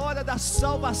 é a hora da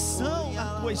salvação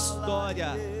na tua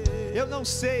história. Eu não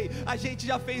sei, a gente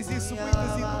já fez isso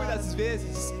muitas e inúmeras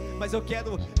vezes, mas eu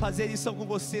quero fazer isso com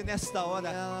você nesta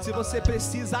hora. Se você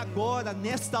precisa agora,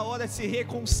 nesta hora, se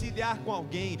reconciliar com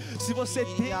alguém, se você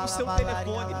tem o seu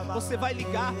telefone, você vai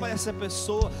ligar para essa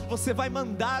pessoa, você vai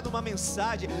mandar uma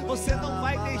mensagem, você não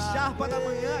vai deixar para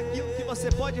amanhã aquilo que você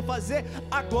pode fazer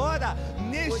agora,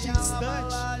 neste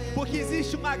instante, porque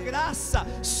existe uma graça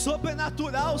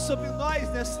sobrenatural sobre nós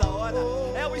nesta hora.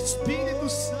 É o Espírito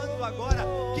Santo agora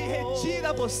que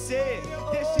retira você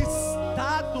deste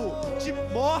estado de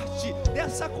morte,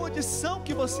 dessa condição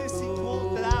que você se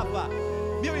encontrava.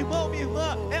 Meu irmão, minha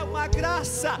irmã, é uma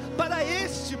graça para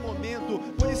este momento.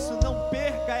 Por isso não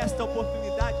perca esta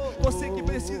oportunidade. Você que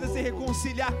precisa se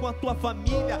reconciliar com a tua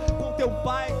família, com teu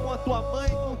pai, com a tua mãe,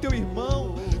 com teu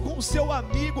irmão, com o seu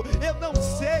amigo, eu não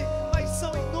sei, mas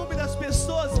são inúmeras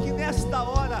pessoas que nesta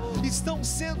hora estão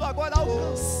sendo agora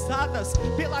alcançadas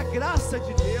pela graça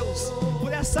de Deus,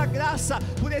 por essa graça,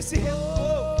 por esse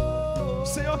renovo. O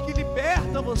Senhor que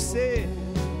liberta você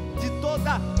de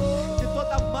toda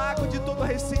mágoa, de todo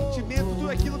ressentimento, tudo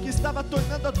aquilo que estava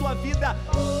tornando a tua vida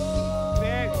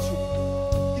infértil,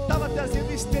 que estava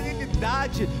trazendo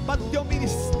esterilidade para o teu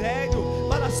ministério,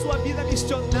 para a sua vida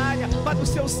missionária, para o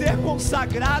seu ser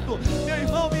consagrado. Meu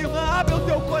irmão, minha irmã, abre o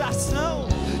teu coração,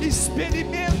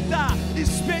 experimenta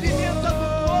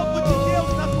do novo de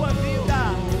Deus na tua vida.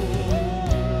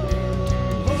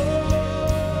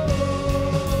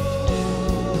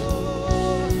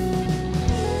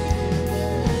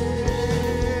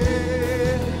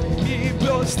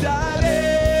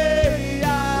 Prostrarei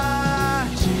a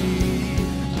ti,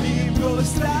 me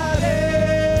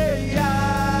prostrarei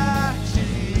a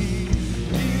ti,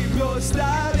 me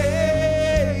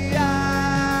prostrarei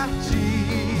a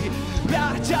ti, pra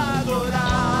te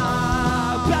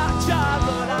adorar, pra te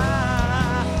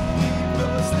adorar. Me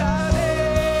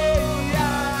prostrarei a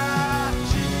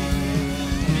ti,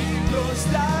 me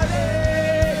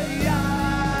prostrarei a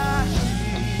ti,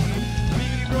 me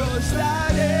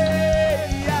prostrarei.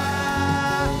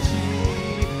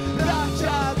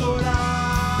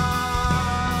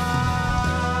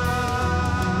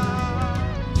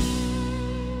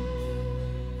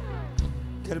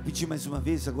 Quero pedir mais uma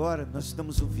vez agora, nós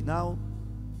estamos no final.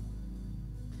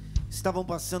 Estavam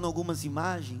passando algumas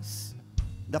imagens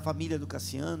da família do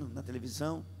Cassiano na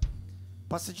televisão.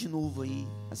 Passa de novo aí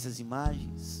essas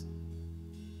imagens.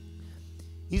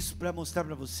 Isso para mostrar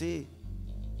para você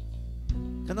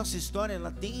que a nossa história, ela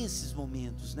tem esses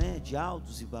momentos, né, de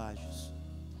altos e baixos.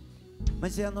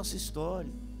 Mas é a nossa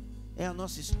história, é a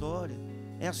nossa história,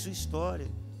 é a sua história.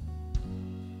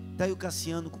 Está aí o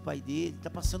Cassiano com o pai dele, está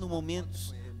passando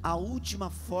momentos. A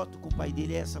última foto com o pai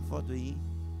dele é essa foto aí.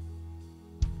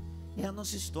 É a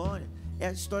nossa história, é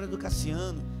a história do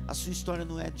Cassiano. A sua história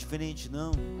não é diferente,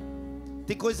 não.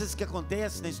 Tem coisas que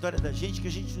acontecem na história da gente que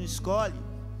a gente não escolhe,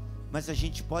 mas a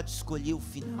gente pode escolher o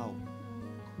final.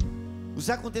 Os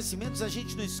acontecimentos a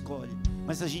gente não escolhe,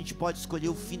 mas a gente pode escolher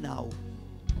o final.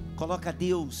 Coloca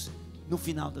Deus no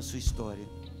final da sua história.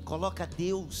 Coloca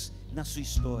Deus na sua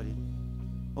história.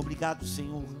 Obrigado,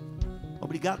 Senhor.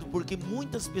 Obrigado porque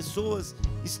muitas pessoas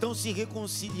estão se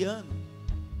reconciliando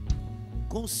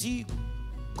consigo,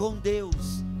 com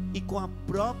Deus e com a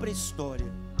própria história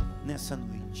nessa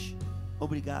noite.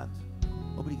 Obrigado,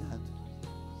 obrigado.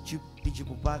 Te pedir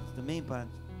para o Padre também,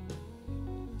 Padre,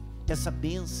 essa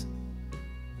bênção,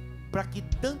 para que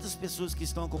tantas pessoas que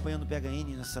estão acompanhando o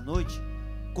PHN nessa noite,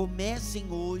 comecem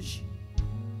hoje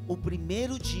o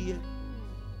primeiro dia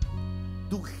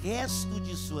do resto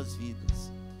de suas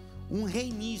vidas. Um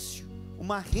reinício,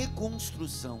 uma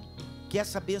reconstrução. Que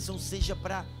essa bênção seja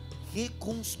para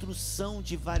reconstrução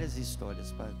de várias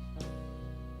histórias, Pai.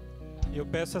 Eu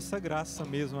peço essa graça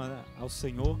mesmo ao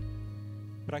Senhor,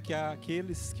 para que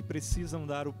aqueles que precisam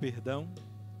dar o perdão,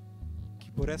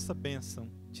 que por essa bênção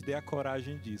te dê a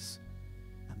coragem disso.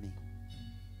 Amém.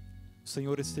 O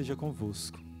Senhor esteja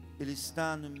convosco. Ele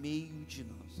está no meio de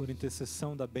nós. Por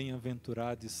intercessão da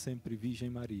bem-aventurada e sempre Virgem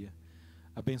Maria,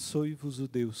 abençoe-vos o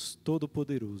Deus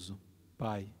Todo-Poderoso,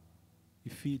 Pai e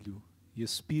Filho e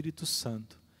Espírito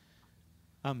Santo.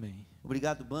 Amém.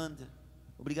 Obrigado, banda.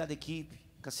 Obrigado, equipe.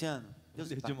 Cassiano, Deus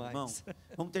te pague, irmão.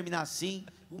 Vamos terminar assim.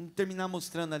 Vamos terminar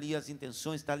mostrando ali as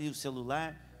intenções. Está ali o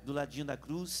celular, do ladinho da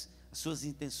cruz. As suas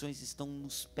intenções estão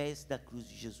nos pés da cruz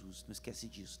de Jesus. Não esquece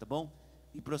disso, tá bom?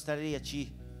 Me prostrarei a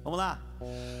ti. Vamos lá.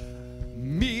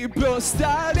 Me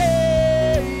prostrarei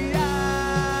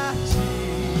a ti.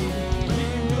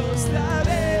 Me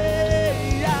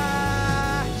prostrarei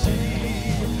a ti.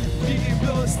 Me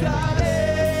prostrarei.